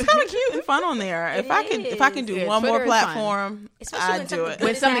 It's kind of cute and fun on there. If I can do Yeah, one Twitter more is platform, Especially I'd when do something it. good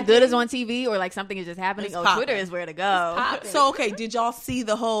When is something good is happening. on TV or like something is just happening, It's Twitter popping. is where to go. Popping. So okay, did y'all see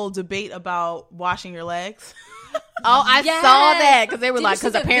the whole debate about washing your legs? Oh, I Yes. saw that because they were Did like, you see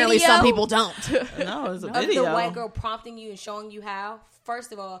because the apparently video? some people don't. No, it's a Of video. the white girl prompting you and showing you how.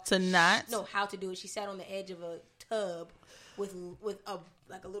 First of all, To not? know how to do it. She sat on the edge of a tub with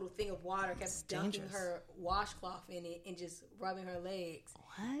a little thing of water, kept dunking dangerous. her washcloth in it and just rubbing her legs.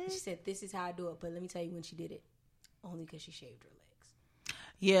 What? She said, "This is how I do it." But let me tell you when she did it, only because she shaved her legs.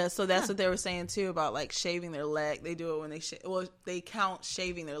 Yeah, so that's what they were saying too about like shaving their leg. They do it when they count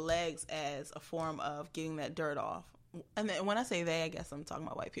shaving their legs as a form of getting that dirt off. And then when I say they, I guess I'm talking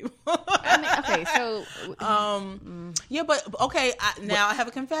about white people. I mean, okay, so Yeah, but okay. Now I have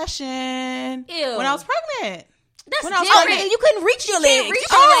a confession. Ew. When I was pregnant. That's When I was different. pregnant, You couldn't reach your legs. reach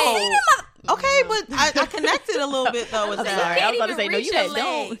Oh. your legs. Okay, but I connected a little bit though with I'm that. sorry, I was about to even say no. reach You your had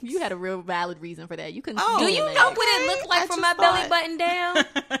legs. You had a real valid reason for that. You couldn't. Oh. see Do your you legs. know what it looked like I from just my belly thought- button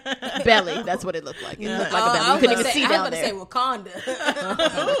down? belly? That's what it looked like. It looked like a I belly. You was couldn't about even to see say, down I was there. about to say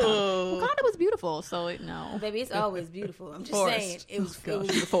Wakanda. Wakanda was beautiful, so no. Baby, it's always beautiful. I'm just Forest. saying. It was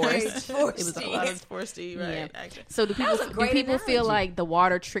forest. very It was a A lot foresty. of foresty, right? Yeah. Actually. So do people was a great feel analogy. like the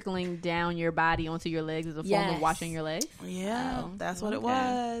water trickling down your body onto your legs is a form of Yes. washing your legs? Yeah, that's what it okay.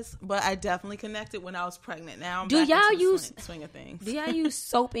 was. But I definitely connected when I was pregnant. Now I'm Do back y'all into the use- swing of things. Do y'all use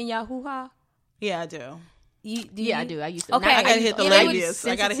soap in y'all hoo-ha? Yeah, I do. I do. I used to. Okay. Now, I gotta hit the I labias. use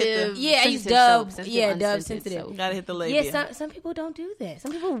I gotta hit the- sensitive- Yeah, I use sensitive Dove. soap, sensitive, Yeah, Dove unscented sensitive. soap. Gotta hit the labia. Yeah, some people don't do that.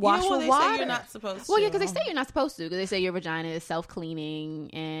 Some people You wash know what with they water. say you're not supposed to. Well, yeah, because they say you're not supposed to. Because they say your vagina is self-cleaning,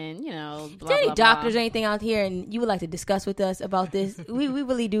 and blah, If there are any blah, doctors or blah. anything out here and you would like to discuss with us about this, we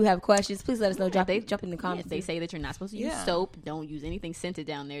really do have questions. Please let us know. Jump in the Yeah, comments. they say that you're not supposed to use Yeah. soap. Don't use anything scented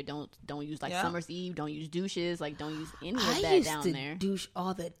down there. Don't use like Yeah. Summer's Eve. Don't use douches. Like don't use any of I that used down to there. douche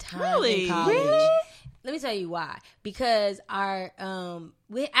all the time Really? in college. Really? Let me tell you why. Because I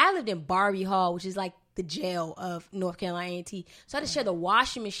lived in Barbie Hall, which is like the jail of North Carolina A&T. So I just shared the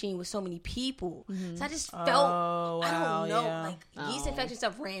washing machine with so many people. So I just felt, Oh, I wow, don't know, yeah. like yeast infection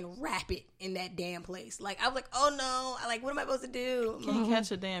stuff ran rapid in that damn place. Like I was like, oh no, like what am I supposed to do? Can't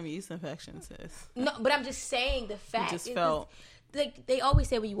catch a damn yeast infection, sis. No, but I'm just saying the fact. just is felt- like they always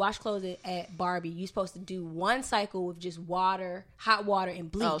say when you wash clothes at Barbie, you're supposed to do one cycle with just water, hot water, and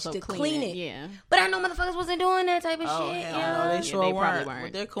bleach to clean it. Yeah. But I know motherfuckers wasn't doing that type of shit. Hell no, they sure they weren't. probably weren't.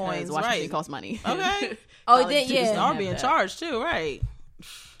 With their coins, Washing right? machine costs money. Okay. Oh, then yeah. Y'all being charged too, right?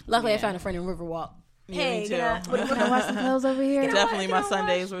 Luckily, I found a friend in Riverwalk. Yeah, Hey, me too. can I wash some clothes over here? Definitely, my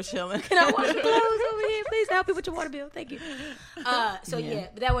Sundays were chilling. Can I wash some clothes over here? Please help me with your water bill. Thank you. So yeah,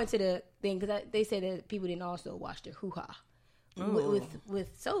 but that went to the thing because they said that people didn't also wash their hoo-ha with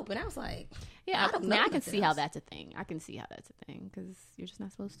soap, and I was like, Yeah, I don't I know can nothing see how else. that's a thing. I can see how that's a thing because you're just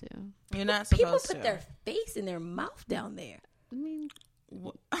not supposed to. You're not People supposed put to. their face in their mouth down there. I mean,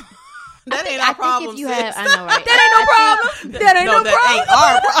 That ain't I our think problem. if you sis. have, I know, right? That ain't no problem. That ain't no that problem. ain't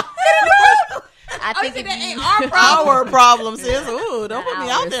our problem. I think if that you- ain't our problem. Our problem, sis. Ooh, don't put me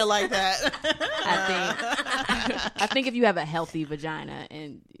out ours. there like that. I think if you have a healthy vagina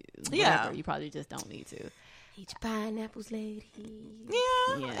and Yeah. whatever, you probably just don't need to. Eat your pineapples, lady. Yeah.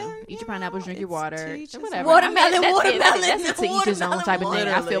 Yeah, and, eat your know, pineapples, drink your it's water, to each his whatever. Watermelon, that's watermelon, a to each his own type of thing.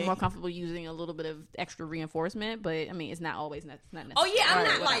 I feel Literally. more comfortable using a little bit of extra reinforcement, but I mean, it's not always not necessary. Oh yeah, I'm Or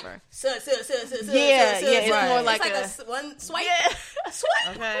not whatever. like Yeah, it's Right. more like it's like a one swipe.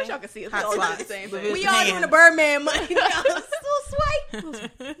 Swipe. Okay. Y'all can see it's Hot all spots. the same With thing. his We all doing hand. the Birdman money. Little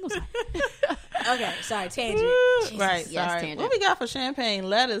swipe. Okay, sorry, tangent. Jesus. Right. Yes, Sorry. tangent. What we got for champagne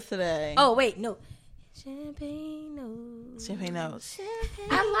lettuce today? Oh wait, no. Champagne notes. Champagne notes.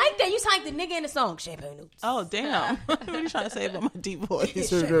 I like that. You sound like the nigga in the song. Champagne notes. Oh damn! What are you trying to say about my deep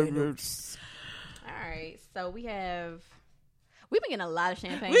voice? All right, so we've been getting a lot of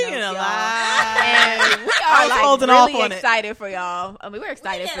champagne. We notes, getting a y'all. lot. And we I are was like holding really off on it. excited for y'all. I mean, we're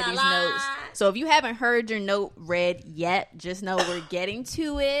excited for get a these lot. notes. So if you haven't heard your note read yet, just know we're getting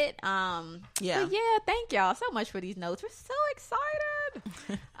to it. Yeah. But yeah, thank y'all so much for these notes. We're so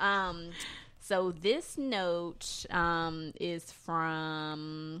excited. So this note is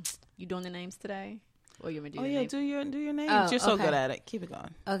from. You doing the names today? Or you want me to Oh do the yeah, names? do your name. Oh, You're so okay. good at it. Keep it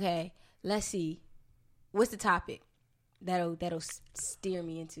going. Okay, let's see. What's the topic? That'll steer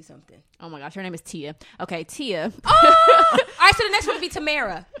me into something. Oh my gosh, her name is Tia. Okay, Tia. All right, so the next one would be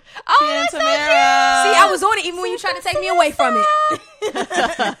Tamara. Tia and Tamara. See, I was on it even when you tried to take me away from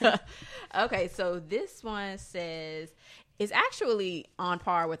it. Okay, so this one says it's actually on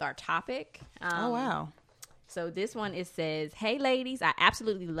par with our topic. Oh wow. So this one, it says, "Hey ladies, I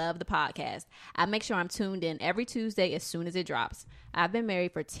absolutely love the podcast. I make sure I'm tuned in every Tuesday as soon as it drops. I've been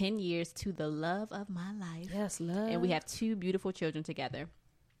married for 10 years to the love of my life. Yes, love. And we have 2 beautiful children together.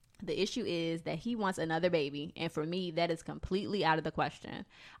 The issue is that he wants another baby, and for me, that is completely out of the question.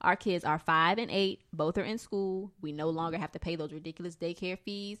 Our kids are 5 and 8. Both are in school. We no longer have to pay those ridiculous daycare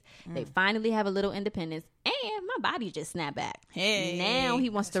fees. They finally have a little independence, and my body just snapped back. Hey, Now he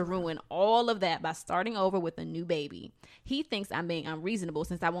wants to ruin all of that by starting over with a new baby. He thinks I'm being unreasonable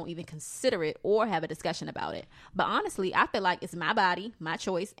since I won't even consider it or have a discussion about it. But honestly, I feel like it's my body, my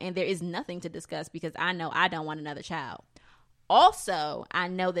choice, and there is nothing to discuss because I know I don't want another child. Also, I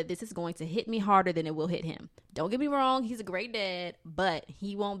know that this is going to hit me harder than it will hit him. Don't get me wrong, he's a great dad, but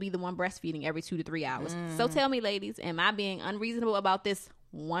he won't be the one breastfeeding every 2 to 3 hours. So tell me, ladies, am I being unreasonable about this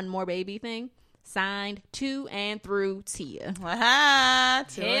one more baby thing? Signed, to and through Tia." Hell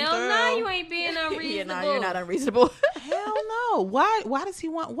Hell no, you ain't being unreasonable. Yeah, no, you're not unreasonable. Hell no. Why does he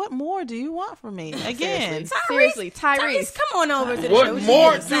want? What more do you want from me? Again. Seriously, Tyrese. Come on over to the What show.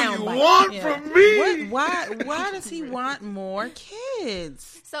 more Just do need a you soundbite. want Yeah. from me? Why does he want more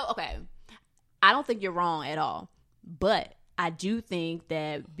kids? So, okay, I don't think you're wrong at all, but I do think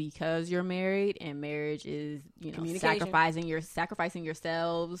that because you're married and marriage is, Communication. sacrificing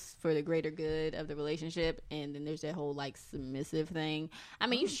yourselves for the greater good of the relationship, and then there's that whole like submissive thing. I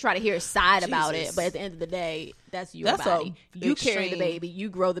mean, you should try to hear a side about it, Jesus. but at the end of the day, that's your That's body. a You carry the extreme- baby, you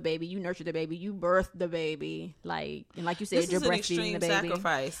grow the baby, you nurture the baby, you birth the baby, like you said, This you're is an breastfeeding extreme the baby.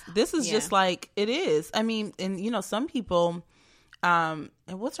 sacrifice. This is Yeah. just like it is. I mean, and some people, and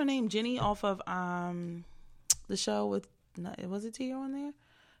what's her name, Jenny, off of the show with, was it Tia on there?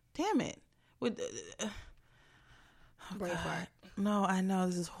 Damn it, with Braveheart. no, I know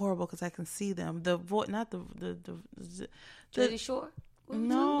this is horrible because I can see them. The voice, not the Jersey Shore.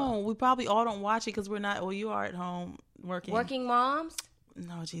 no, we probably all don't watch it because we're not. Well, you are at home working. Working moms.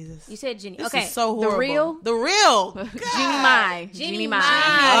 No, Jesus. You said Jenny. This Okay. is so horrible. The Real? The real. Jeannie Mai.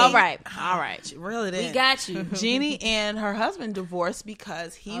 Mai. All right. Reel it in. We got you. Jeannie and her husband divorced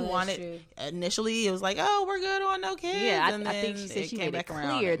because he that's wanted. true. Initially, it was like, "Oh, we're good on no kids." Yeah, and I think then she said she came made it back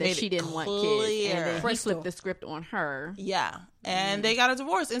around. clear Made that it she didn't want kids, clear. and then he Crystal. flipped the script on her. Yeah, and they got a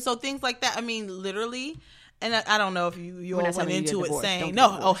divorce, and so things like that. I mean, literally, and I don't know if you all not went telling you into get it divorced. saying Don't no,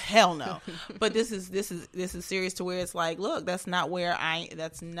 get oh divorced. hell no. But this is serious to where it's like, look, that's not where I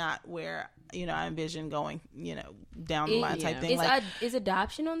envision going, down the line type thing. Is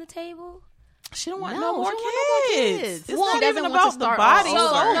adoption on the table? She don't want No, no more she don't want no more kids. kids. It's Well, not she even doesn't want to about the start body all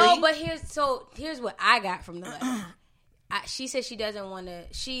over. solely. No, but here's what I got from the letter. She said she doesn't want to.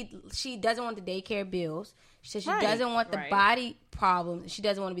 She doesn't want the daycare bills. She said she Right. doesn't want the Right. body problems. She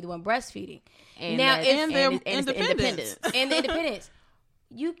doesn't want to be the one breastfeeding. And now, that- if and their it's the independence. and the independence,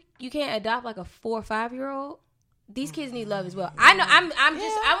 you can't adopt like a 4 or 5-year-old. These kids need love as well. I know. I'm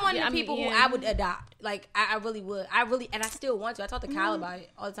one of the people who I would adopt. Like I really would. And I still want to. I talk to Kyle about it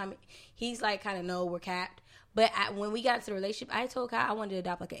all the time. He's like, kind of, no, we're capped. But when we got into the relationship, I told Kyle I wanted to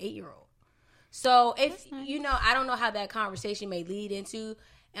adopt like an 8-year-old. So if I don't know how that conversation may lead into.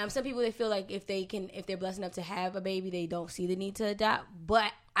 Some people, they feel like if they're blessed enough to have a baby, they don't see the need to adopt.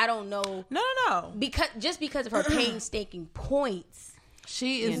 But I don't know. No. Because of her painstaking points.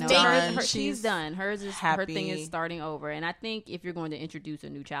 She is done. She's She's done. Hers is happy. her thing is starting over. And I think if you're going to introduce a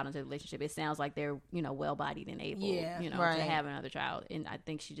new child into the relationship, it sounds like they're well bodied and able, Right. to have another child. And I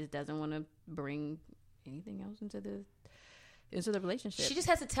think she just doesn't want to bring anything else into the relationship. She just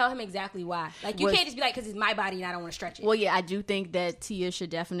has to tell him exactly why. Like, you can't just be like, because it's my body and I don't want to stretch it. Well, yeah, I do think that Tia should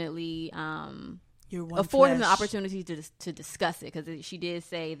definitely You're one afford him the flesh. opportunity to discuss it, because she did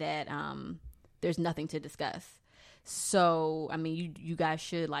say that there's nothing to discuss. So, I mean, you guys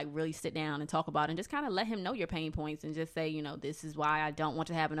should like really sit down and talk about it and just kind of let him know your pain points and just say, this is why I don't want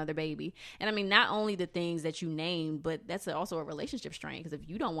to have another baby. And I mean, not only the things that you named, but that's also a relationship strain, because if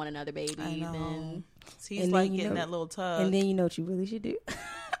you don't want another baby, then He's And like then, getting that little tug. And then you know what you really should do?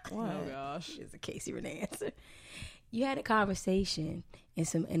 oh gosh. It's a Casey Renee answer. You had a conversation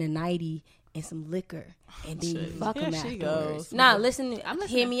in a nightie and some liquor, and then you fuck Here him she afterwards. goes. Nah, listen.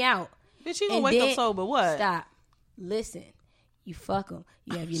 Hear me out. Bitch, you gonna And wake then- up sober? What? Stop. Listen. You fuck them.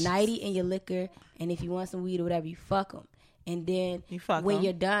 You have your nightie and your liquor, and if you want some weed or whatever, you fuck them. And then You fuck when 'em.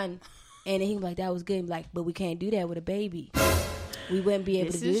 you're done, and then he was like, "That was good." Like, but we can't do that with a baby. We wouldn't be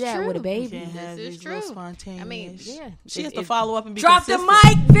able This to do is that with a true. baby. Can't have This is these little true. spontaneous. I mean, yeah. She has If- to follow up and be Drop the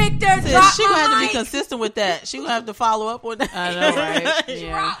consistent. mic, Victor. Sis, Drop she gonna my have to mic. be consistent with that. She gonna have to follow up on that. I know, right? Yeah.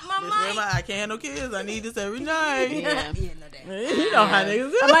 Drop my Bitch, where mic. am I can't have no kids. I need this every night. Yeah. Yeah, no damn. You know how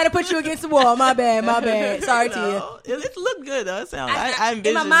niggas do. I might have put you against the wall. My bad. My bad. Sorry to you. No, it looked good though. It sounds. I In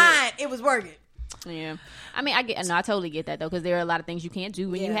envision my it. mind, it was working. Yeah. I mean, I totally get that though, because there are a lot of things you can't do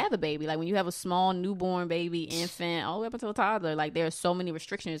when you Yeah. have a baby. Like when you have a small newborn baby, infant, all the way up until a toddler, like there are so many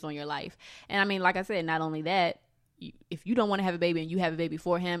restrictions on your life. And I mean, like I said, not only that, if you don't want to have a baby and you have a baby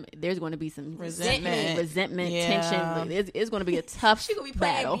for him, there's going to be some resentment, Yeah. tension. It's going to be a tough She gonna be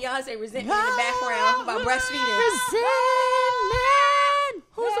playing battle. Beyonce resentment in the background about breastfeeding. Resentment.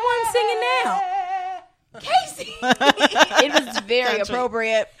 Who's the one singing now? Casey. It was very Country.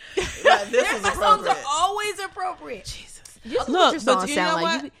 appropriate. Right, this is My songs are appropriate. always appropriate. Jesus. Just Look, what your but songs you sound know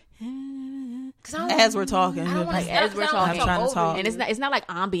like. what? You- 'Cause I don't- As we're talking, I don't wanna like, stop, as we're 'cause I don't wanna talking. I'm trying to over talk. you. And it's not like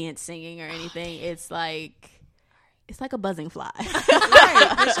ambient singing or anything. It's like a buzzing fly. right,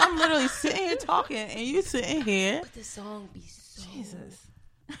 bitch, I'm literally sitting here talking, and you sitting here. But the song be so. Jesus.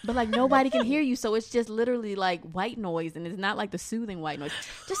 But like nobody can hear you, so it's just literally like white noise, and it's not like the soothing white noise.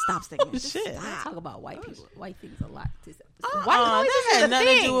 Just stop singing. Just Shit. I talk about white people, white things a lot. This White noise that is had a nothing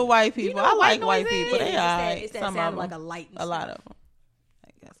thing. to do with white people. know I what like white white noise people. is? They It's are that, it's that some sound of them. like a light. A lot of them.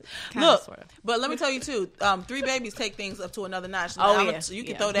 Kinda, Look, sorta. but let me tell you too. 3 babies take things up to another notch. Oh, Now, yeah. so you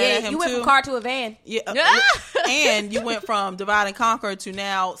can Yeah. throw that Yeah, at him you went too. from car to a van. Yeah, and you went from divide and conquer to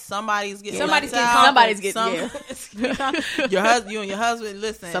now somebody's getting Somebody's left getting out. Somebody's getting- your husband, you and your husband.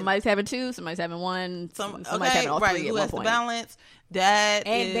 Listen, Somebody's having 2, somebody's having 1, somebody's okay, having all right? 3 at Who one has the point. balance? That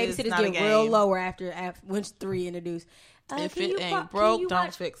And is babysitters not a get game. real lower after when 3 introduced. If Can it you ain't can broke, you don't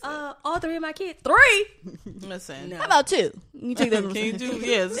watch, fix it. all 3 of my kids. 3. Listen, No. How about 2? You take them. can you do?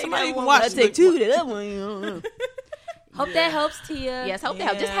 Yeah, somebody that can one. watch. I take 2 to that one. Hope that helps Tia. Yes, hope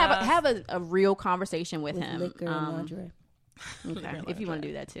that just have a real conversation with, With him. liquor and lingerie. Okay, if you want to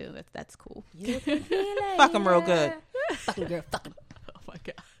do that too, that's cool. Fuck 'em real good. Fucking girl, fucking. Oh my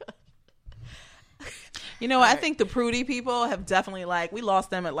god. You know what? I think the prudy people have definitely we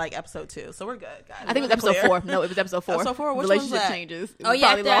lost them at episode 2, so we're good, guys. I think it was episode 4. No, it was episode 4. Episode 4? Which Relationship one's that? changes. Oh,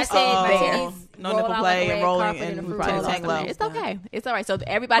 yeah, Probably after I lost said my there. titties No roll nipple out play like a and red rolling carpet and in a fruit Probably bowl. lost Tank them low. there. It's okay. It's all right. So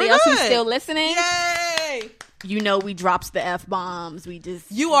everybody We're else who's good. still listening, Yay! you know we drops the F bombs. We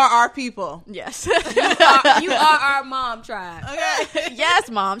just You are our people. yes, You are our mom tribe. Okay.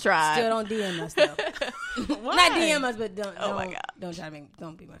 yes, mom tried. Still don't DM us though. Why? Not DM us, but don't. Oh my God. Don't try to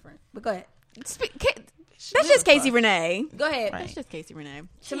don't be my friend. But go ahead. That's just Casey Renee. Go ahead. Right. That's just Casey Renee.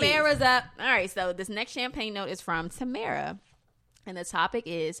 Tamara's up. All right, so this next champagne note is from Tamara. And the topic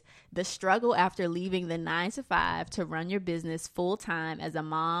is the struggle after leaving the 9-to-5 to run your business full time as a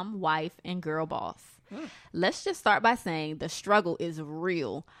mom, wife, and girl boss. Let's just start by saying the struggle is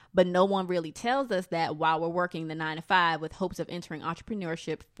real, but no one really tells us that while we're working the 9-to-5 with hopes of entering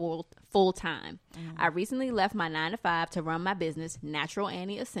entrepreneurship full time. I recently left my 9-to-5 to run my business, Natural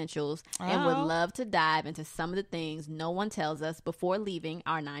Annie Essentials, and would love to dive into some of the things no one tells us before leaving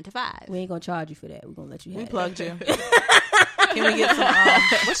our 9-to-5. We ain't gonna charge you for that. We're gonna let you have We it. plugged you. Can we get some?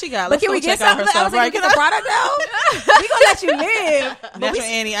 What she got? But Let's can go we get check out something? herself. Right? Get the product though. We gonna let you live. Natural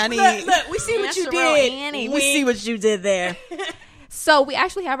Annie, I need. Look, we see what you Natural did. Annie. We see what you did there. So we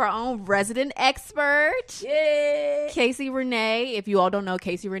actually have our own resident expert, Yeah. Casey Renee. If you all don't know,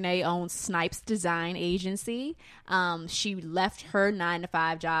 Casey Renee owns Snipes Design Agency. She left her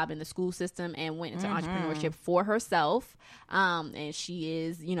 9-to-5 job in the school system and went into entrepreneurship for herself. And she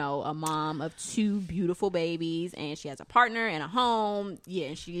is, you know, a mom of 2 beautiful babies, and she has a partner and a home. Yeah,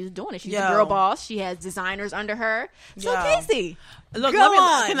 and she is doing it. She's a girl boss. She has designers under her. So Casey, Look, come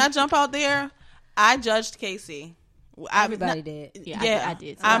on. can I jump out there? I judged Casey. Everybody did. Yeah, I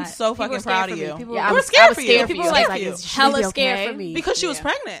did. I'm so People were fucking scared proud for of me. you. People Yeah, were- I was scared scared for for you. you. People I were was like, like, is she hella gonna be scared okay? for me Because she was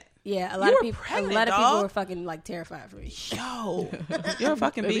pregnant. Yeah, a You lot of were people. pregnant, a lot of people dog. were fucking like terrified for me. Yo, you're a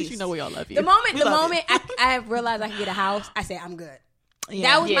fucking At beast. least you know we all love you. The moment We love I realized I could get a house, I said I'm good.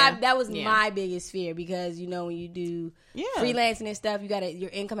 Yeah. That was Yeah. my biggest fear, because you know when you do freelancing and stuff, your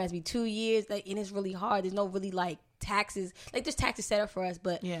income has to be 2 years, like, and it's really hard. There's no really like taxes, like there's taxes set up for us,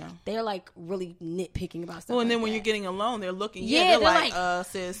 but they're like really nitpicking about stuff. Well, and then like when that. you're getting a loan, they're looking. Yeah, they're like,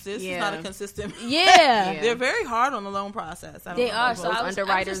 sis is not a consistent. Yeah. They're very hard on the loan process. I don't They know are. about So those I was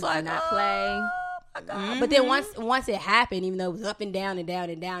underwriters just like, do not play. oh my God. But then once it happened, even though it was up and down and down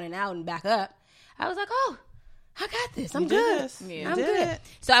and down and out and back up, I was like, oh, I got this. I'm You did good. this. Yeah. I'm You did good. it.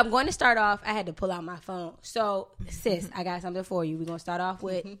 So I'm going to start off. I had to pull out my phone. So, sis, I got something for you. We're going to start off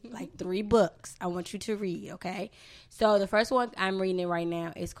with like 3 books I want you to read, okay? So the first one, I'm reading it right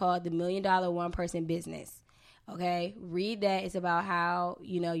now. It's called The $1 Million One-Person Business, okay? Read that. It's about how,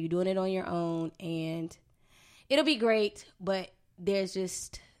 you know, you're doing it on your own, and it'll be great, but there's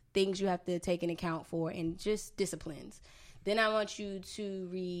just things you have to take into account for, and just disciplines. Then I want you to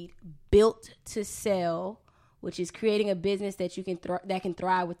read Built to Sell, which is creating a business that you can that can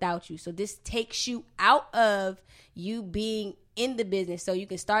thrive without you. So this takes you out of you being in the business, so you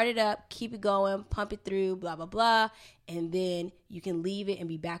can start it up, keep it going, pump it through, blah blah blah, and then you can leave it and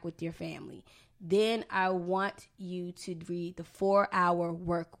be back with your family. Then I want you to read The 4-Hour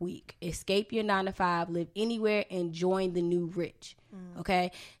Work Week. Escape your 9-to-5, live anywhere, and join the new rich.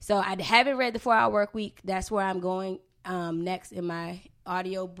 Okay, so I haven't read The 4-Hour Work Week. That's where I'm going next in my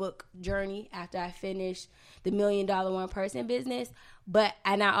audio book journey after I finish The $1 Million One-Person Business.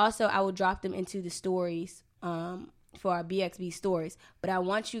 I will drop them into the stories for our BXB stories. But I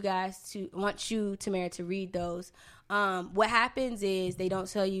want you, Tamara, to read those. What happens is they don't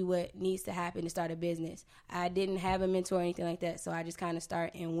tell you what needs to happen to start a business. I didn't have a mentor or anything like that, so I just kind of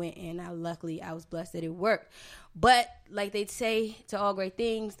started and went, and luckily I was blessed that it worked. But like they say to all great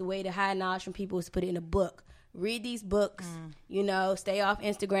things, the way to hide knowledge from people is to put it in a book. Read these books, you know, stay off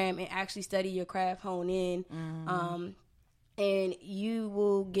Instagram and actually study your craft, hone in, and you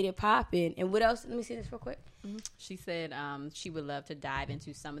will get it popping. And what else? Let me see this real quick. She said she would love to dive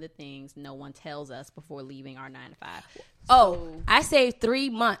into some of the things no one tells us before leaving our 9-to-5. I saved 3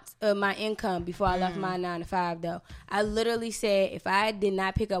 months of my income before I left my 9-to-5, though. I literally said if I did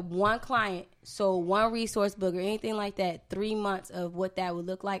not pick up one client, so one resource book or anything like that, 3 months of what that would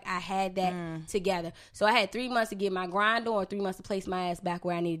look like, I had that together. So I had 3 months to get my grind on, 3 months to place my ass back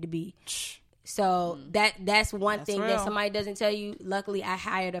where I needed to be. So that's one thing real. that somebody doesn't tell you. Luckily, I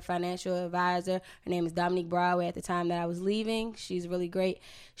hired a financial advisor. Her name is Dominique Broadway at the time that I was leaving. She's really great.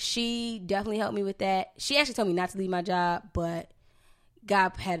 She definitely helped me with that. She actually told me not to leave my job, but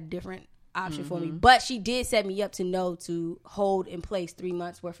God had a different option for me. But she did set me up to know to hold in place 3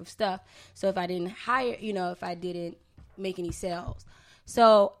 months worth of stuff. So if I didn't hire, you know, if I didn't make any sales.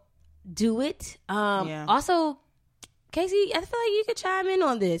 So do it. Also, Casey, I feel like you could chime in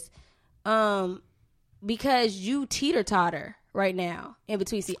on this. Because you teeter-totter right now in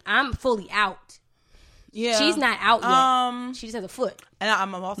between. See, I'm fully out. Yeah, she's not out yet. She just has a foot. And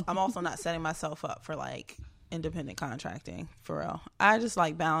I'm also not setting myself up for like independent contracting for real. I just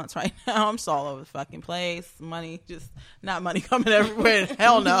like balance right now. I'm just all over the fucking place. Money, just not money coming everywhere.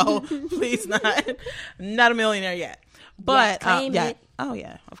 Hell no, please not. Not a millionaire yet. But claim it. Oh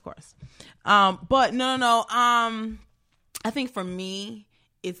yeah, of course. But no. I think for me,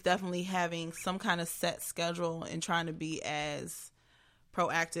 it's definitely having some kind of set schedule and trying to be as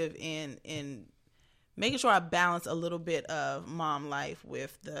proactive in making sure I balance a little bit of mom life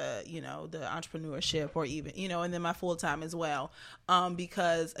with the, you know, the entrepreneurship, or even, you know, and then my full-time as well.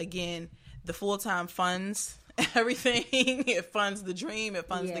 Because again, the full-time funds everything. It funds the dream, it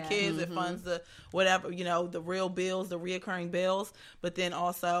funds the kids, it funds the whatever, you know, the real bills, the reoccurring bills. But then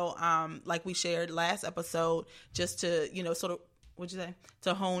also, like we shared last episode, just to, you know, sort of, what'd you say,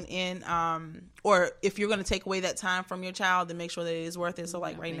 to hone in, or if you're going to take away that time from your child, then make sure that it is worth it. So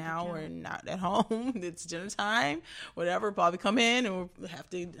like right now we're not at home, it's dinner time, whatever, probably come in and we'll have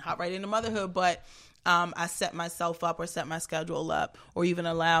to hop right into motherhood. But I set myself up, or set my schedule up, or even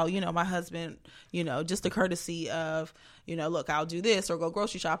allow, you know, my husband, you know, just the courtesy of, you know, look, I'll do this, or go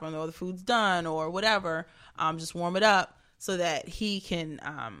grocery shopping, or the food's done, or whatever, just warm it up so that he can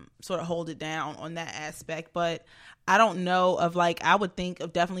sort of hold it down on that aspect. But I don't know of, like, I would think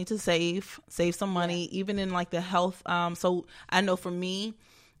of definitely to save some money, even in like the health. So I know for me,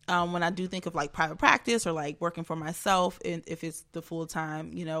 when I do think of like private practice, or like working for myself, and if it's the full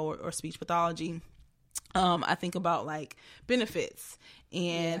time, you know, or speech pathology, I think about like benefits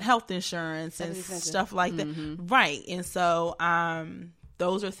and health insurance and stuff like that. Right. And so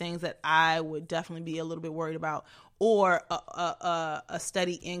those are things that I would definitely be a little bit worried about, or a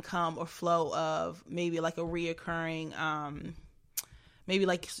steady income or flow of maybe like a reoccurring, maybe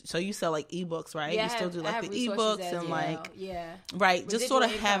like, so you sell like ebooks, right? Yeah, you still do like the ebooks and like, right. Residual just sort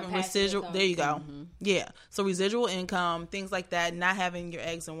of income, having residual. income. There you go. Yeah. So residual income, things like that, not having your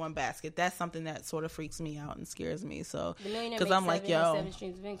eggs in one basket. That's something that sort of freaks me out and scares me. So, because I'm like, yo, 7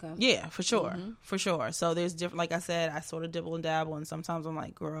 streams of income. Yeah, for sure. For sure. So there's different, like I said, I sort of dibble and dabble, and sometimes I'm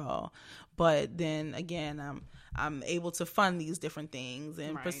like, girl, but then again, I'm able to fund these different things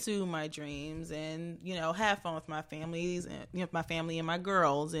and pursue my dreams, and, you know, have fun with my families, and, you know, my family and my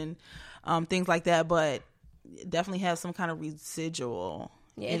girls, and things like that. But definitely have some kind of residual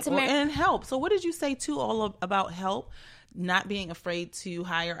and help. So what did you say too, about help? Not being afraid to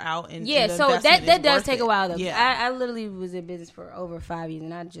hire out, and so that does take a while though. I literally was in business for over 5 years,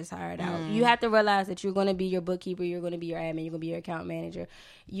 and I just hired out. You have to realize that you're going to be your bookkeeper, you're going to be your admin, you're going to be your account manager,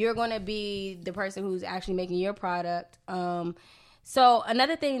 you're going to be the person who's actually making your product. So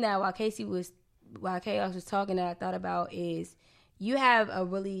another thing that while Chaos was talking that I thought about is, you have a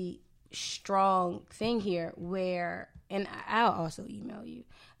really strong thing here where, and I'll also email you.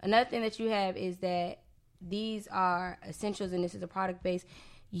 Another thing that you have is that these are essentials, and this is a product base.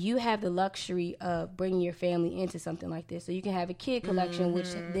 You have the luxury of bringing your family into something like this, so you can have a kid collection,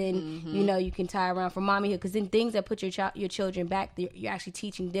 which then you know you can tie around for mommyhood. Because then things that put your children back, you're actually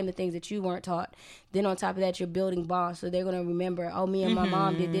teaching them the things that you weren't taught. Then on top of that, you're building bonds, so they're gonna remember, oh, me and my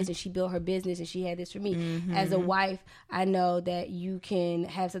mom did this, and she built her business, and she had this for me. As a wife, I know that you can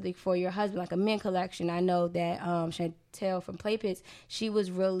have something for your husband, like a men collection. I know that Chantel from Play Pits, she was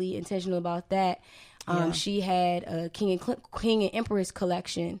really intentional about that. She had a King and Empress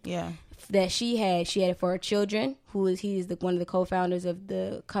collection. That she had it for her children, he's one of the co-founders of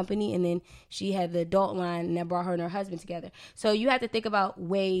the company, and then she had the adult line, and that brought her and her husband together. So you have to think about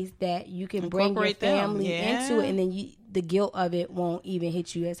ways that you can bring your family into it, and then the guilt of it won't even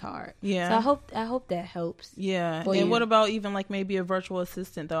hit you as hard. So I hope that helps. And what about even like maybe a virtual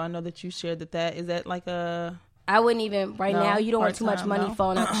assistant though? I know that you shared that is that like a, I wouldn't even now. You don't want too much money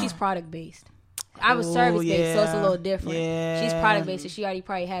falling out. She's product based. I was service based, so it's a little different. She's product based, so she already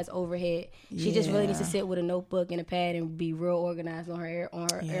probably has overhead. She just really needs to sit with a notebook and a pad and be real organized on her air.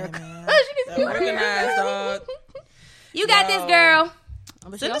 She needs to be organized, dog. You got this, girl.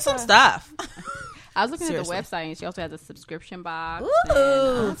 Send us some stuff. I was looking at the website, and she also has a subscription box. Ooh,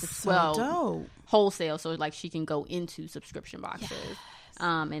 and, so dope. Wholesale, so like she can go into subscription boxes.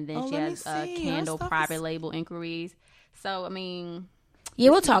 And then she has Candle private label inquiries. So I mean. Yeah,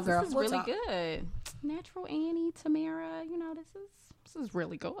 we'll talk, girl. This is really good. Natural Annie, Tamara, you know, this is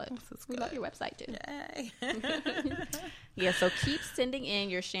really good. We love your website too. Yay. So keep sending in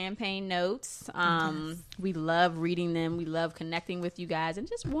your champagne notes. We love reading them. We love connecting with you guys, and it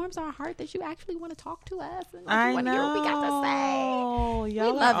just warms our heart that you actually want to talk to us and you want to hear what we got to say.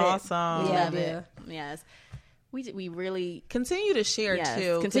 Y'all we love are it. Awesome. We love it. Yes. We really continue to share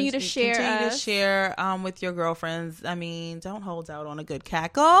too. Continue to share with your girlfriends. I mean, don't hold out on a good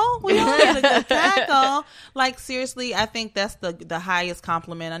cackle. We all need a good cackle. Like seriously, I think that's the highest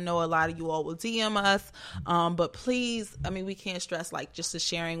compliment. I know a lot of you all will DM us, but please, I mean, we can't stress like just the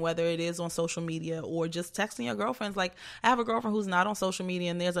sharing, whether it is on social media or just texting your girlfriends. Like I have a girlfriend who's not on social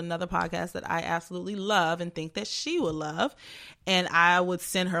media, and there's another podcast that I absolutely love and think that she would love, and I would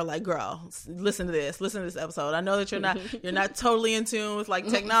send her like, girl, listen to this episode. I know that you're not totally in tune with like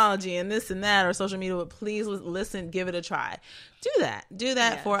technology and this and that or social media, but please listen, give it a try. Do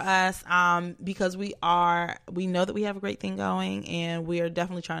that for us, because we know that we have a great thing going, and we are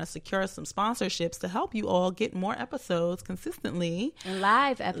definitely trying to secure some sponsorships to help you all get more episodes consistently and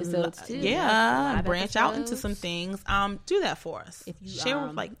live episodes too. Yeah, branch out into some things. Do that for us. If you share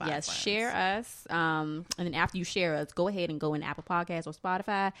with like 5 friends. Share us, and then after you share us, go ahead and go in Apple Podcasts or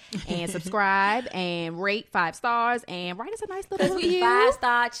Spotify and subscribe and rate 5 stars and write us a nice little review.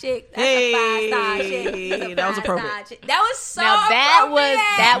 5-star chick. That's a 5-star chick. That was appropriate. That was so. Now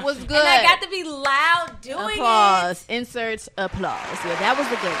that was good. And I got to be loud doing applause. Insert applause. Yeah, that was a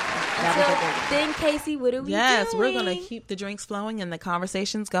good one. That was a good one. Then, Casey, what are we doing? Yes, we're going to keep the drinks flowing and the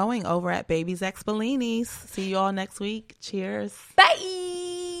conversations going over at Baby's Ex Bellini's. See you all next week. Cheers.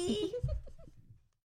 Bye.